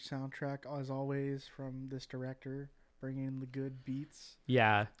all French soundtrack, as always, from this director, bringing in the good beats.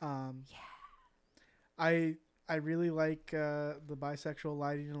 Yeah. I really like the bisexual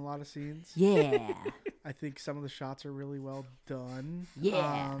lighting in a lot of scenes. Yeah. I think some of the shots are really well done.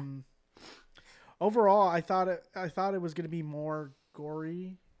 Yeah. Overall, I thought it was going to be more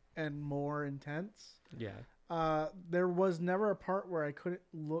gory and more intense. Yeah. There was never a part where I couldn't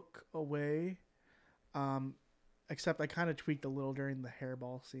look away. Except I kind of tweaked a little during the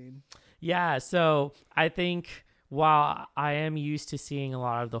hairball scene. Yeah, so I think while I am used to seeing a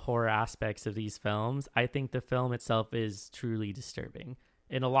lot of the horror aspects of these films, I think the film itself is truly disturbing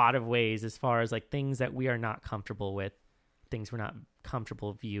in a lot of ways as far as like things that we are not comfortable with, things we're not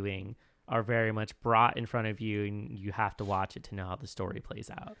comfortable viewing are very much brought in front of you and you have to watch it to know how the story plays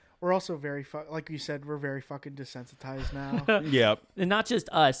out. We're also very, like you said, we're very fucking desensitized now. Yep. And not just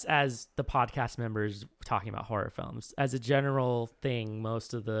us as the podcast members talking about horror films. As a general thing,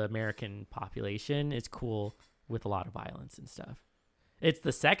 most of the American population is cool with a lot of violence and stuff. It's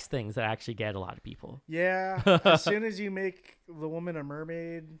the sex things that actually get a lot of people. Yeah. As soon as you make the woman a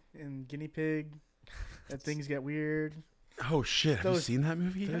mermaid and guinea pig, that things get weird. Oh shit! Have you seen that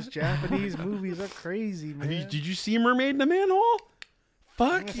movie Those yet? Japanese movies are crazy, man. Did you see Mermaid in a Manhole?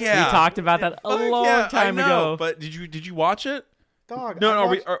 Fuck yeah! We talked about that a long time ago. But did you watch it? Dog.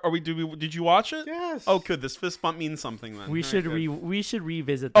 No. Did you watch it? Yes. Oh, good. This fist bump means something then. We All should right, we should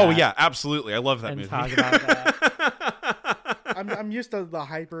revisit that. Oh yeah, absolutely. I love that and movie. talk about that. I'm used to the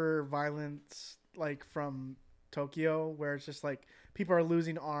hyper violence like from Tokyo, where it's just like people are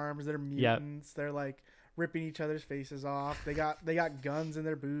losing arms, they're mutants, they're like ripping each other's faces off. They got guns in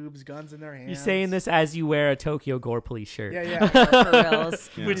their boobs, guns in their hands. You're saying this as you wear a Tokyo Gore Police shirt. Yeah. For reals.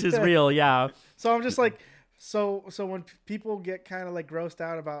 Yeah. Which is real, yeah. So I'm just like, so when people get kind of like grossed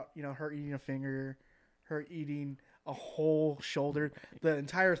out about, her eating a finger, her eating a whole shoulder, the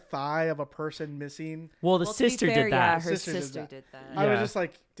entire thigh of a person missing. Well, the Well, to be sister fair, did Yeah, that. her Sister sister did did that. I was Yeah. just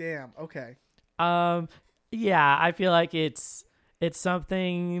like, damn, okay. Yeah, I feel like it's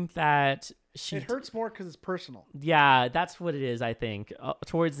something that It hurts more because it's personal. Yeah, that's what it is, I think.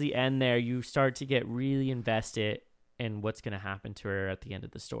 Towards the end there, you start to get really invested in what's going to happen to her at the end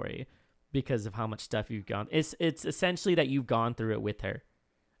of the story because of how much stuff you've gone. It's essentially that you've gone through it with her.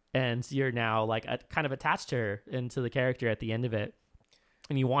 And you're now like kind of attached to her and to the character at the end of it.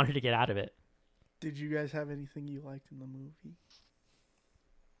 And you want her to get out of it. Did you guys have anything you liked in the movie?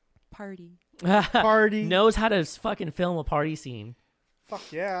 Party. Party. Knows how to fucking film a party scene.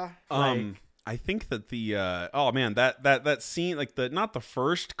 Fuck yeah. I think that the that scene, like not the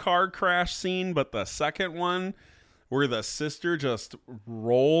first car crash scene, but the second one where the sister just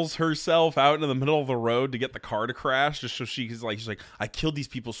rolls herself out into the middle of the road to get the car to crash, just so she's like, I killed these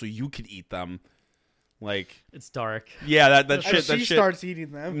people so you could eat them. Like, It's dark. yeah, that shit. And That she shit. starts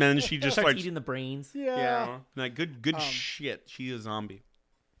eating them. And then she just Starts starts eating the brains. Yeah. like good shit. She is a zombie.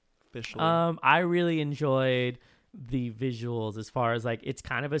 Officially. I really enjoyed the visuals as far as like it's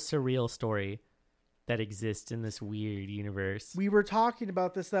kind of a surreal story that exists in this weird universe. We were talking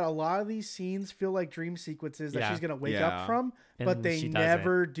about this, that a lot of these scenes feel like dream sequences that Yeah. she's going to wake Yeah. up from, but And they she doesn't.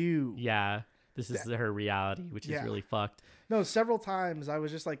 never do. Yeah, this is her reality, which is Yeah. really fucked. No, several times I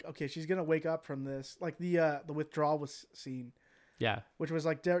was just like, okay, she's going to wake up from this. Like the withdrawal scene, Yeah, which was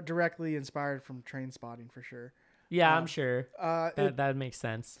like directly inspired from Train Spotting for sure. yeah, I'm sure It that makes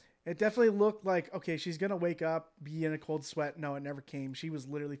sense. definitely looked like, okay, she's going to wake up, be in a cold sweat. No, it never came. She was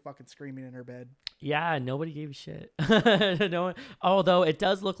literally fucking screaming in her bed. Yeah, nobody gave a shit. No one, although it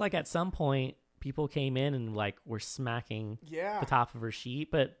does look like at some point people came in and like were smacking Yeah. the top of her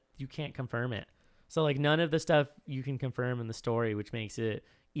sheet, but you can't confirm it. So like none of the stuff you can confirm in the story, which makes it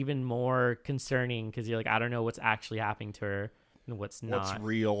even more concerning because you're like, I don't know what's actually happening to her and what's not. What's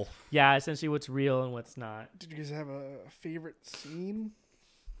real? Yeah, essentially what's real and what's not. Did you guys have a favorite scene?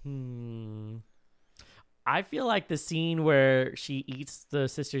 I feel like the scene where she eats the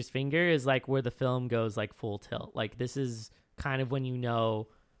sister's finger is like where the film goes like full tilt. Like this is kind of when you know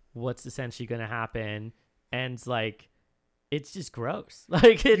what's essentially going to happen, and like it's just gross.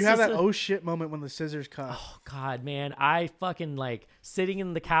 Like it's You have just that oh shit moment when the scissors cut. oh god, man, I fucking like sitting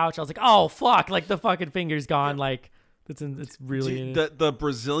in the couch. I was like, oh fuck, like the fucking finger's gone. Like it's really the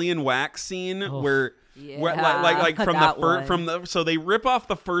Brazilian wax scene where. Yeah, like from that from one. so they rip off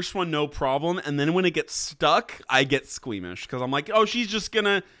the first one, no problem, and then when it gets stuck, I get squeamish because I'm like, oh, she's just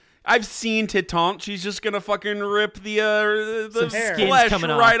gonna. I've seen Titante. She's just gonna fucking rip the skin's flesh coming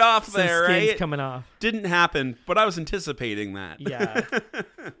right off Some there, skin's right? coming off. Didn't happen, but I was anticipating that. Yeah,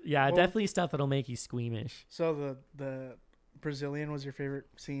 yeah, Well- definitely stuff that'll make you squeamish. So the Brazilian was your favorite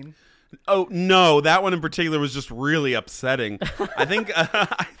scene? Oh no, that one in particular was just really upsetting. I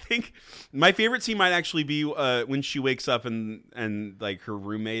think my favorite scene might actually be when she wakes up and like her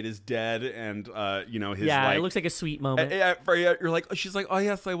roommate is dead, and his It looks like a sweet moment. you're like, she's like, oh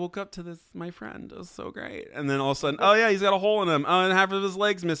yes, I woke up to this, my friend, it was so great, and then all of a sudden, oh yeah, he's got a hole in him, oh, and half of his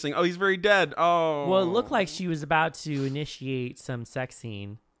leg's missing, oh, he's very dead, oh. Well, it looked like she was about to initiate some sex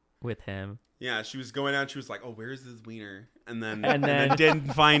scene with him. Yeah, she was going out. She was like, "Oh, where's his wiener?" And then then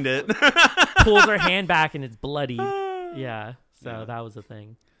didn't find it. Pulls her hand back and it's bloody. Yeah, so that was the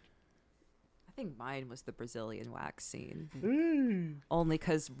thing. I think mine was the Brazilian wax scene. Ooh. Only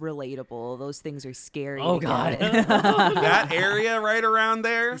because relatable. Those things are scary. Oh, to God. get. That area right around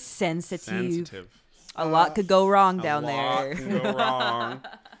there, Sensitive. A lot could go wrong down A lot there. can go wrong.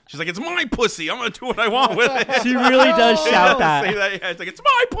 She's like, "It's my pussy. I'm gonna do what I want with it." She really does shout that. Say that. Yeah, it's like, "It's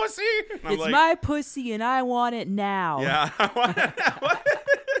my pussy." And I'm It's like, my pussy and I want it now. Yeah.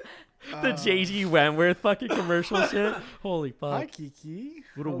 The J.G. Wentworth fucking commercial shit. Holy fuck. Hi, Kiki.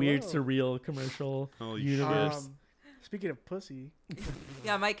 What a weird, Hello. surreal commercial Holy universe. Speaking of pussy,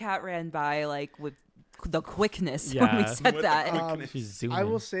 Yeah, my cat ran by like with the quickness when Yeah. we said With that. the She's zooming. I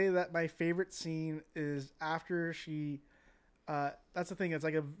will say that my favorite scene is after she. That's the thing. It's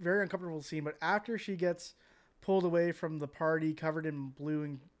like a very uncomfortable scene, but after she gets pulled away from the party, covered in blue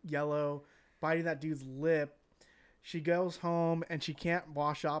and yellow, biting that dude's lip, she goes home and she can't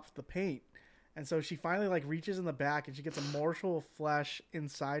wash off the paint, and so she finally like reaches in the back and she gets a morsel of flesh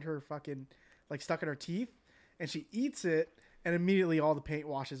inside her fucking like stuck in her teeth, and she eats it, and immediately all the paint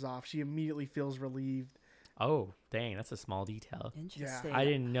washes off. She immediately feels relieved. Oh, dang, that's a small detail. Interesting. I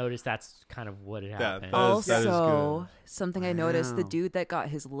didn't notice that's kind of what had happened. that is Also, good. something I noticed: the Wow. dude that got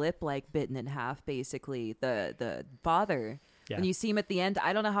his lip like bitten in half, basically the father. Yeah. When you see him at the end,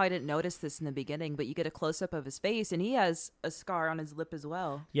 I don't know how I didn't notice this in the beginning, but you get a close up of his face, and he has a scar on his lip as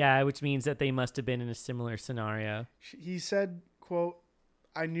well. Yeah, which means that they must have been in a similar scenario. He said, "quote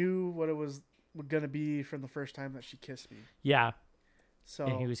I knew what it was going to be from the first time that she kissed me." Yeah, So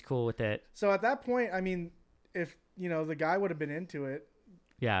and he was cool with it. So at that point, I mean, if the guy would have been into it,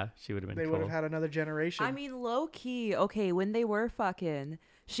 Yeah, she would have been they cool. would have had another generation. I mean, low key, okay, when they were fucking,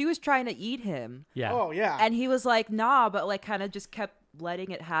 she was trying to eat him, Yeah. Oh yeah. and he was like, nah, but like kind of just kept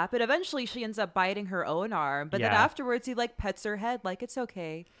letting it happen. Eventually, she ends up biting her own arm, but then Yeah. afterwards, he like pets her head, like it's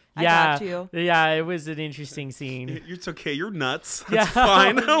okay. I yeah, got you. yeah, it was an interesting scene. It's okay. You're nuts. Yeah. That's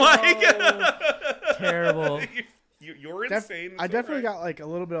fine. Terrible. You're insane. I definitely got like a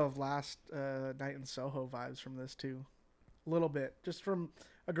little bit of Last Night in Soho vibes from this too, a little bit, just from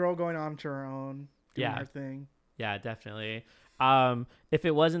a girl going on to her own, doing Yeah. her thing. Yeah, definitely. If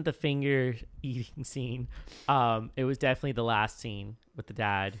it wasn't the finger eating scene, it was definitely the last scene with the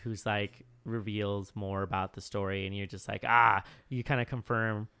dad who's like reveals more about the story, and you're just like, you kind of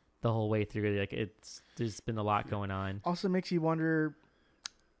confirm the whole way through. Like there's been a lot going on. Also makes you wonder,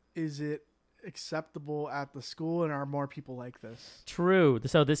 is it acceptable at the school, and are more people like this? True.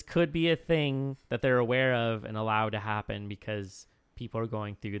 So this could be a thing that they're aware of and allow to happen because people are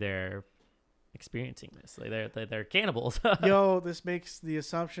going through their experiencing this. Like they're cannibals. Yo, this makes the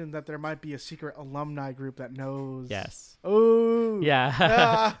assumption that there might be a secret alumni group that knows. Yes. Oh.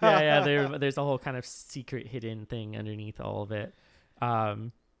 Yeah. yeah. There's a whole kind of secret hidden thing underneath all of it.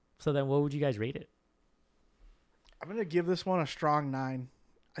 So then what would you guys rate it? I'm gonna give this one a strong 9.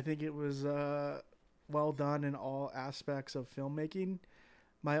 I think it was well done in all aspects of filmmaking.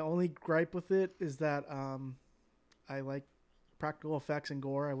 My only gripe with it is that I like practical effects and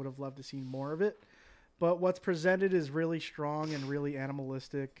gore. I would have loved to see more of it. But what's presented is really strong and really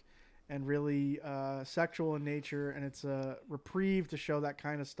animalistic and really sexual in nature, and it's a reprieve to show that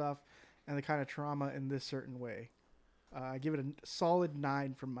kind of stuff and the kind of trauma in this certain way. I give it a solid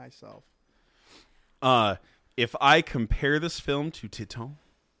 9 from myself. If I compare this film to Titan,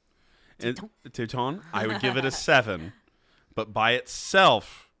 I would give it a 7. But by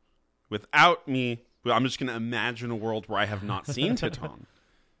itself, without me, I'm just going to imagine a world where I have not seen Titan.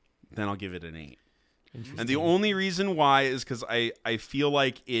 Then I'll give it an 8. And the only reason why is because I feel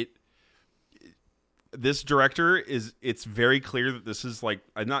like this director it's very clear that this is like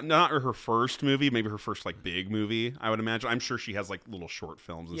not her first movie, maybe her first like big movie, I would imagine. I'm sure she has like little short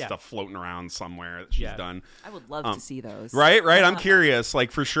films and stuff floating around somewhere that she's done. I would love to see those. Right. I'm curious,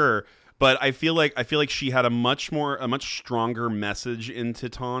 like for sure. But I feel like she had a much stronger message in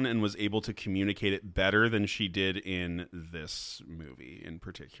Titan and was able to communicate it better than she did in this movie in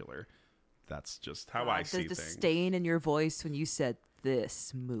particular. That's just how I see the things. The disdain in your voice when you said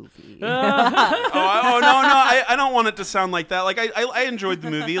this movie. No, I don't want it to sound like that. Like I enjoyed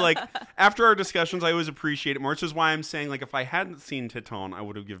the movie. Like after our discussions, I always appreciate it more. Which is why I'm saying, like, if I hadn't seen Titan, I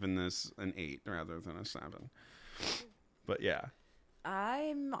would have given this an 8 rather than a 7. But yeah.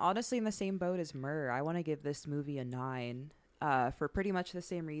 I'm honestly in the same boat as Murr. I want to give this movie a 9 for pretty much the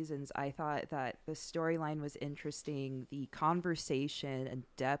same reasons. I thought that the storyline was interesting. The conversation and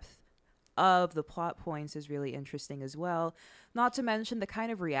depth of the plot points is really interesting as well. Not to mention the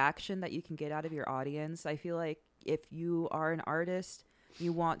kind of reaction that you can get out of your audience. I feel like if you are an artist,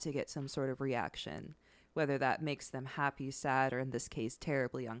 you want to get some sort of reaction, whether that makes them happy, sad, or in this case,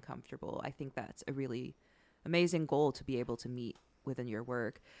 terribly uncomfortable. I think that's a really amazing goal to be able to meet within your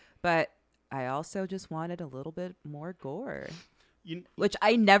work. But I also just wanted a little bit more gore. Which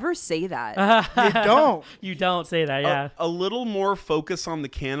I never say that. You don't say that, yeah. A little more focus on the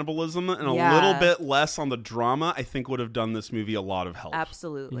cannibalism and a little bit less on the drama, I think would have done this movie a lot of help.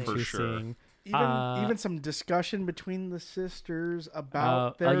 Absolutely. For sure. Even some discussion between the sisters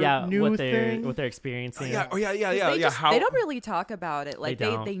about their new thing. what they're experiencing. Yeah. They don't really talk about it. Like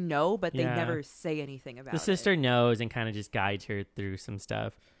they know, but they never say anything about it. The sister knows and kind of just guides her through some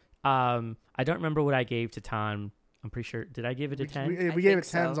stuff. I don't remember what I gave to Tan. I'm pretty sure. Did I give it a 10? We gave it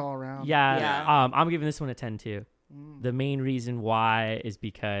 10s all around. Yeah. I'm giving this one a 10 too. The main reason why is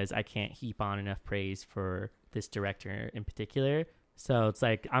because I can't heap on enough praise for this director in particular. So it's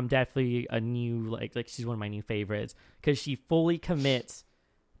like I'm definitely a new like she's one of my new favorites because she fully commits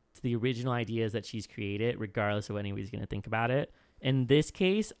to the original ideas that she's created, regardless of what anybody's going to think about it. In this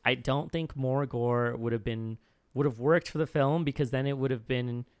case, I don't think more gore would have worked for the film because then it would have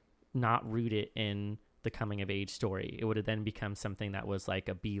been not rooted in the coming of age story. It would have then become something that was like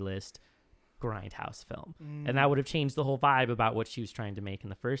a B-list grindhouse film. And that would have changed the whole vibe about what she was trying to make in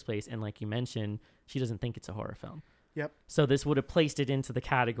the first place. And like you mentioned, she doesn't think it's a horror film. Yep. So this would have placed it into the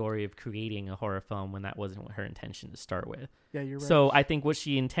category of creating a horror film when that wasn't her intention to start with. Yeah, you're right. So I think what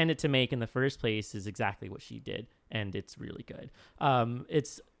she intended to make in the first place is exactly what she did, and it's really good.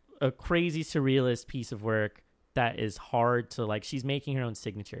 It's a crazy surrealist piece of work that is hard to like. She's making her own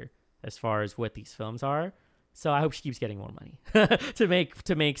signature as far as what these films are. So I hope she keeps getting more money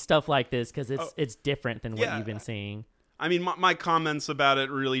to make stuff like this because it's different than what you've been seeing. I mean, my comments about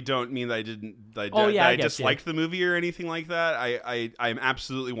it really don't mean that I disliked the movie or anything like that. I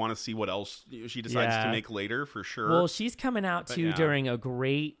absolutely want to see what else she decides to make later for sure. Well, she's coming out during a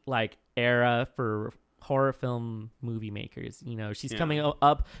great like era for horror film movie makers. You know, she's coming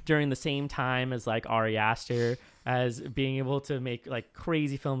up during the same time as like Ari Aster, as being able to make like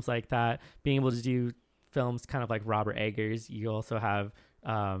crazy films like that, being able to do films kind of like Robert Eggers. You also have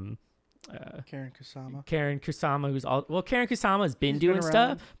Karen Kusama. Karen Kusama has been doing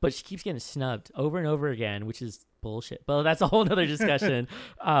stuff, but she keeps getting snubbed over and over again, which is bullshit. But that's a whole nother discussion.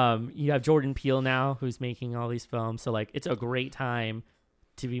 You have Jordan Peele now, who's making all these films. So like, it's a great time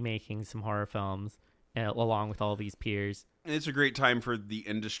to be making some horror films along with all these peers. And it's a great time for the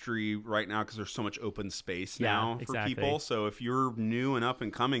industry right now because there's so much open space now for people. So if you're new and up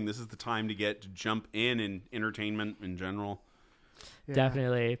and coming, this is the time to jump in entertainment in general. Yeah.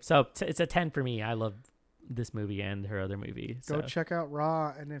 Definitely. So it's a 10 for me. I love this movie and her other movie. Go check out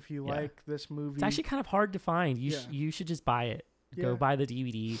Raw, and if you like this movie, it's actually kind of hard to find. You should just buy it. Go buy the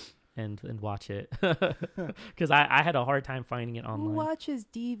DVD and watch it because I had a hard time finding it online. Who watches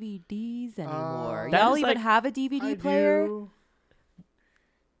DVDs anymore? Y'all even have a DVD player?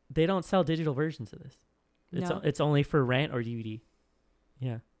 They don't sell digital versions of this. It's only for rent or DVD.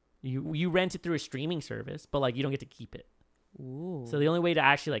 Yeah, you rent it through a streaming service, but like you don't get to keep it. Ooh. So the only way to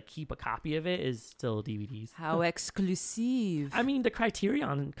actually like keep a copy of it is still DVDs. How exclusive! I mean, the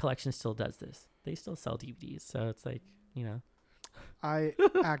Criterion Collection still does this. They still sell DVDs, so it's like, you know. I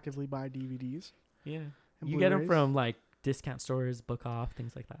actively buy DVDs. Yeah, you get them from like discount stores, Book Off,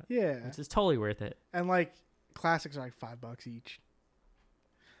 things like that. Yeah, which is totally worth it. And like, classics are like $5 each.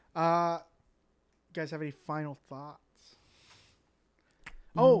 You guys have any final thoughts?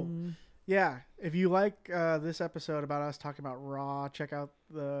 Oh, yeah. If you like this episode about us talking about Raw, check out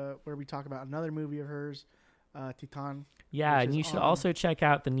where we talk about another movie of hers, Titan. Yeah, and you should also check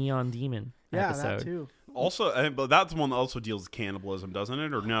out the Neon Demon episode. That too. Also, but that's the one that also deals with cannibalism, doesn't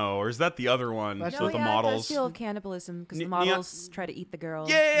it? Or no? Or is that the other one with the It models? does deal with cannibalism because the models try to eat the girl.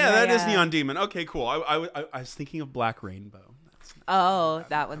 Yeah, that is Neon Demon. Okay, cool. I was thinking of Black Rainbow.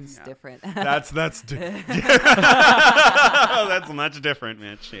 That one's different. That's that's much different,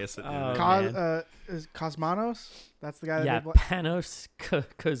 Mitch. Yes, it is. Is Cosmatos? That's the guy that did Panos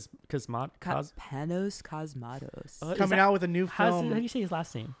Cosmatos. Panos Cosmatos. coming out with a new How film. do you say his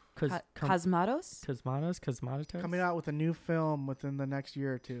last name? Cosmatos? Cosmatos? Coming out with a new film within the next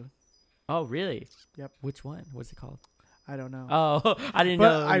year or two. Oh, really? Yep. Which one? What's it called? I don't know. Oh, I didn't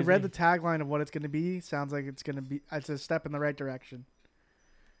But know. I read the tagline of what it's going to be. Sounds like it's a step in the right direction.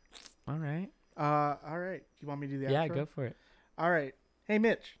 All right. All right. You want me to do the outro? Yeah, go for it. All right. Hey,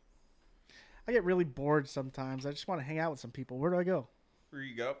 Mitch. I get really bored sometimes. I just want to hang out with some people. Where do I go? There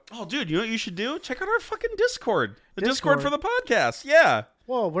you go. Oh, dude, you know what you should do? Check out our fucking Discord. The Discord for the podcast. Yeah.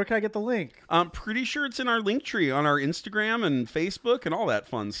 Whoa, where can I get the link? I'm pretty sure it's in our link tree on our Instagram and Facebook and all that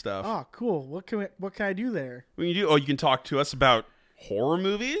fun stuff. Oh, cool. What can I do there? You can talk to us about horror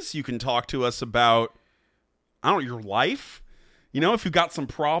movies. You can talk to us about, your life. If you've got some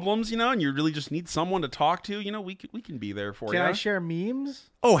problems, and you really just need someone to talk to, we can be there for you. Can I share memes?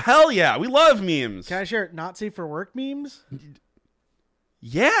 Oh, hell yeah. We love memes. Can I share not safe for work memes?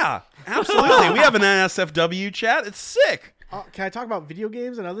 Yeah, absolutely. We have an NSFW chat. It's sick. Can I talk about video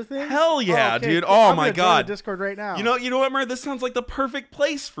games and other things? Hell yeah, okay, dude. cool. Oh I'm my gonna join God. the Discord right now. You know what, Mer? This sounds like the perfect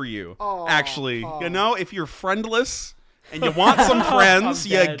place for you. Actually, if you're friendless and you want some friends,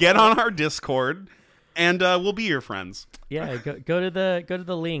 get on our Discord, and we'll be your friends. Yeah, go to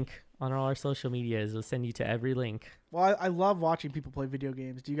the link on all our social medias. It'll send you to every link. Well, I love watching people play video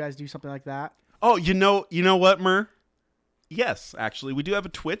games. Do you guys do something like that? Oh, you know what, Mer? Yes, actually, we do have a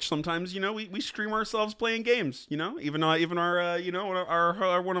Twitch. Sometimes, we stream ourselves playing games. Even our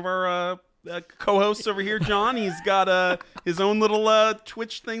one of our co-hosts over here, John. He's got his own little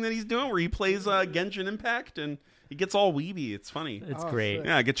Twitch thing that he's doing where he plays Genshin Impact and he gets all weeby. It's funny. It's great. Sick.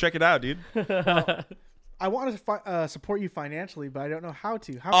 Yeah, go check it out, dude. I want to support you financially, but I don't know how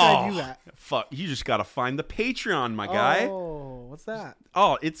to. How can I do that? Fuck, you just gotta find the Patreon, my guy. Oh, what's that?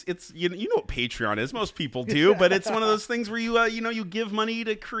 Oh, it's you know what Patreon is. Most people do, but it's one of those things where you give money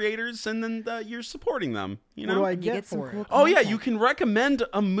to creators and then you're supporting them. What do I get some for cool it? Oh yeah, you can recommend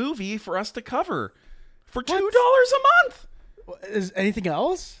a movie for us to cover for $2 a month. Is anything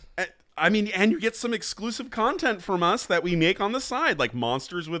else? And you get some exclusive content from us that we make on the side, like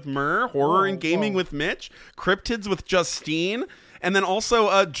Monsters with Mer, Horror and Gaming with Mitch, Cryptids with Justine, and then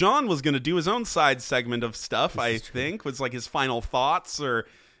also John was going to do his own side segment of stuff, I think, was like his final thoughts, or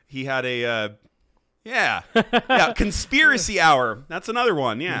he had a, Conspiracy Hour. That's another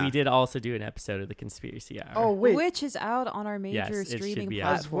one, yeah. We did also do an episode of the Conspiracy Hour. Oh, wait. Which is out on our major streaming be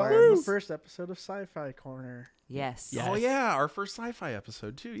out. As well platforms. as the first episode of Sci-Fi Corner. Yes. Oh, yeah, our first sci-fi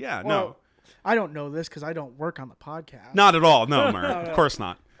episode, too. Yeah, Well, no. I don't know this because I don't work on the podcast. Not at all. No, Mer. Of course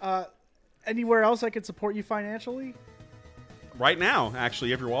not. Anywhere else I could support you financially? Right now, actually,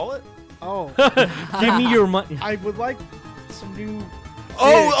 you have your wallet? Oh, Give me your money. I would like some new...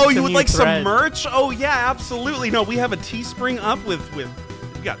 Oh, you some would new like some thread. merch? Oh, yeah, absolutely. No, we have a Teespring up with we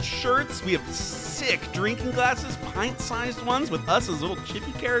got shirts. We have sick drinking glasses, pint-sized ones with us as little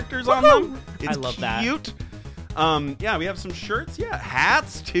chibi characters on them. It's I love that. cute. Yeah, we have some shirts. Yeah,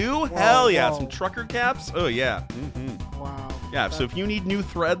 hats too. Hell yeah, whoa. some trucker caps. Oh yeah. Mm-hmm. Wow. Yeah. So if you need new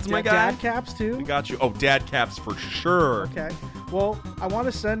threads, my guy, Dad caps too? we got you. Oh, dad caps for sure. Okay. Well, I want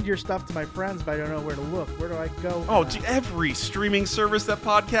to send your stuff to my friends, but I don't know where to look. Where do I go? Oh, to every streaming service that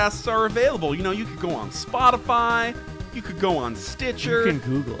podcasts are available. You could go on Spotify. You could go on Stitcher. You can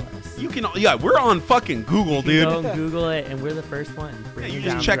Google us. You can. Yeah, we're on fucking Google, You dude. can go and Google it, and we're the first one. Bring you it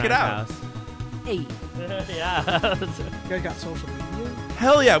just down check to it out. Grindhouse. Hey. Yeah. You guys got social media?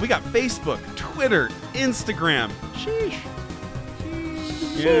 Hell yeah, we got Facebook, Twitter, Instagram. Sheesh.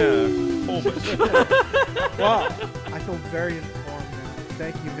 Yeah. Whole bunch. Wow. I feel very informed now.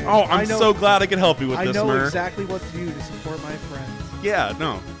 Thank you, man. Oh, I'm so glad I could help you with I this, know Mer. exactly what to do to support my friends. Yeah,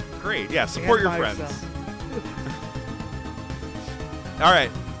 no. Great. Yeah, support And your friends. myself. All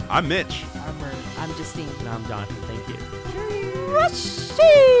right. I'm Mitch. I'm ready. I'm Justine. And I'm Jonathan. Thank you.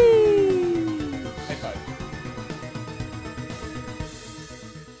 Rushy!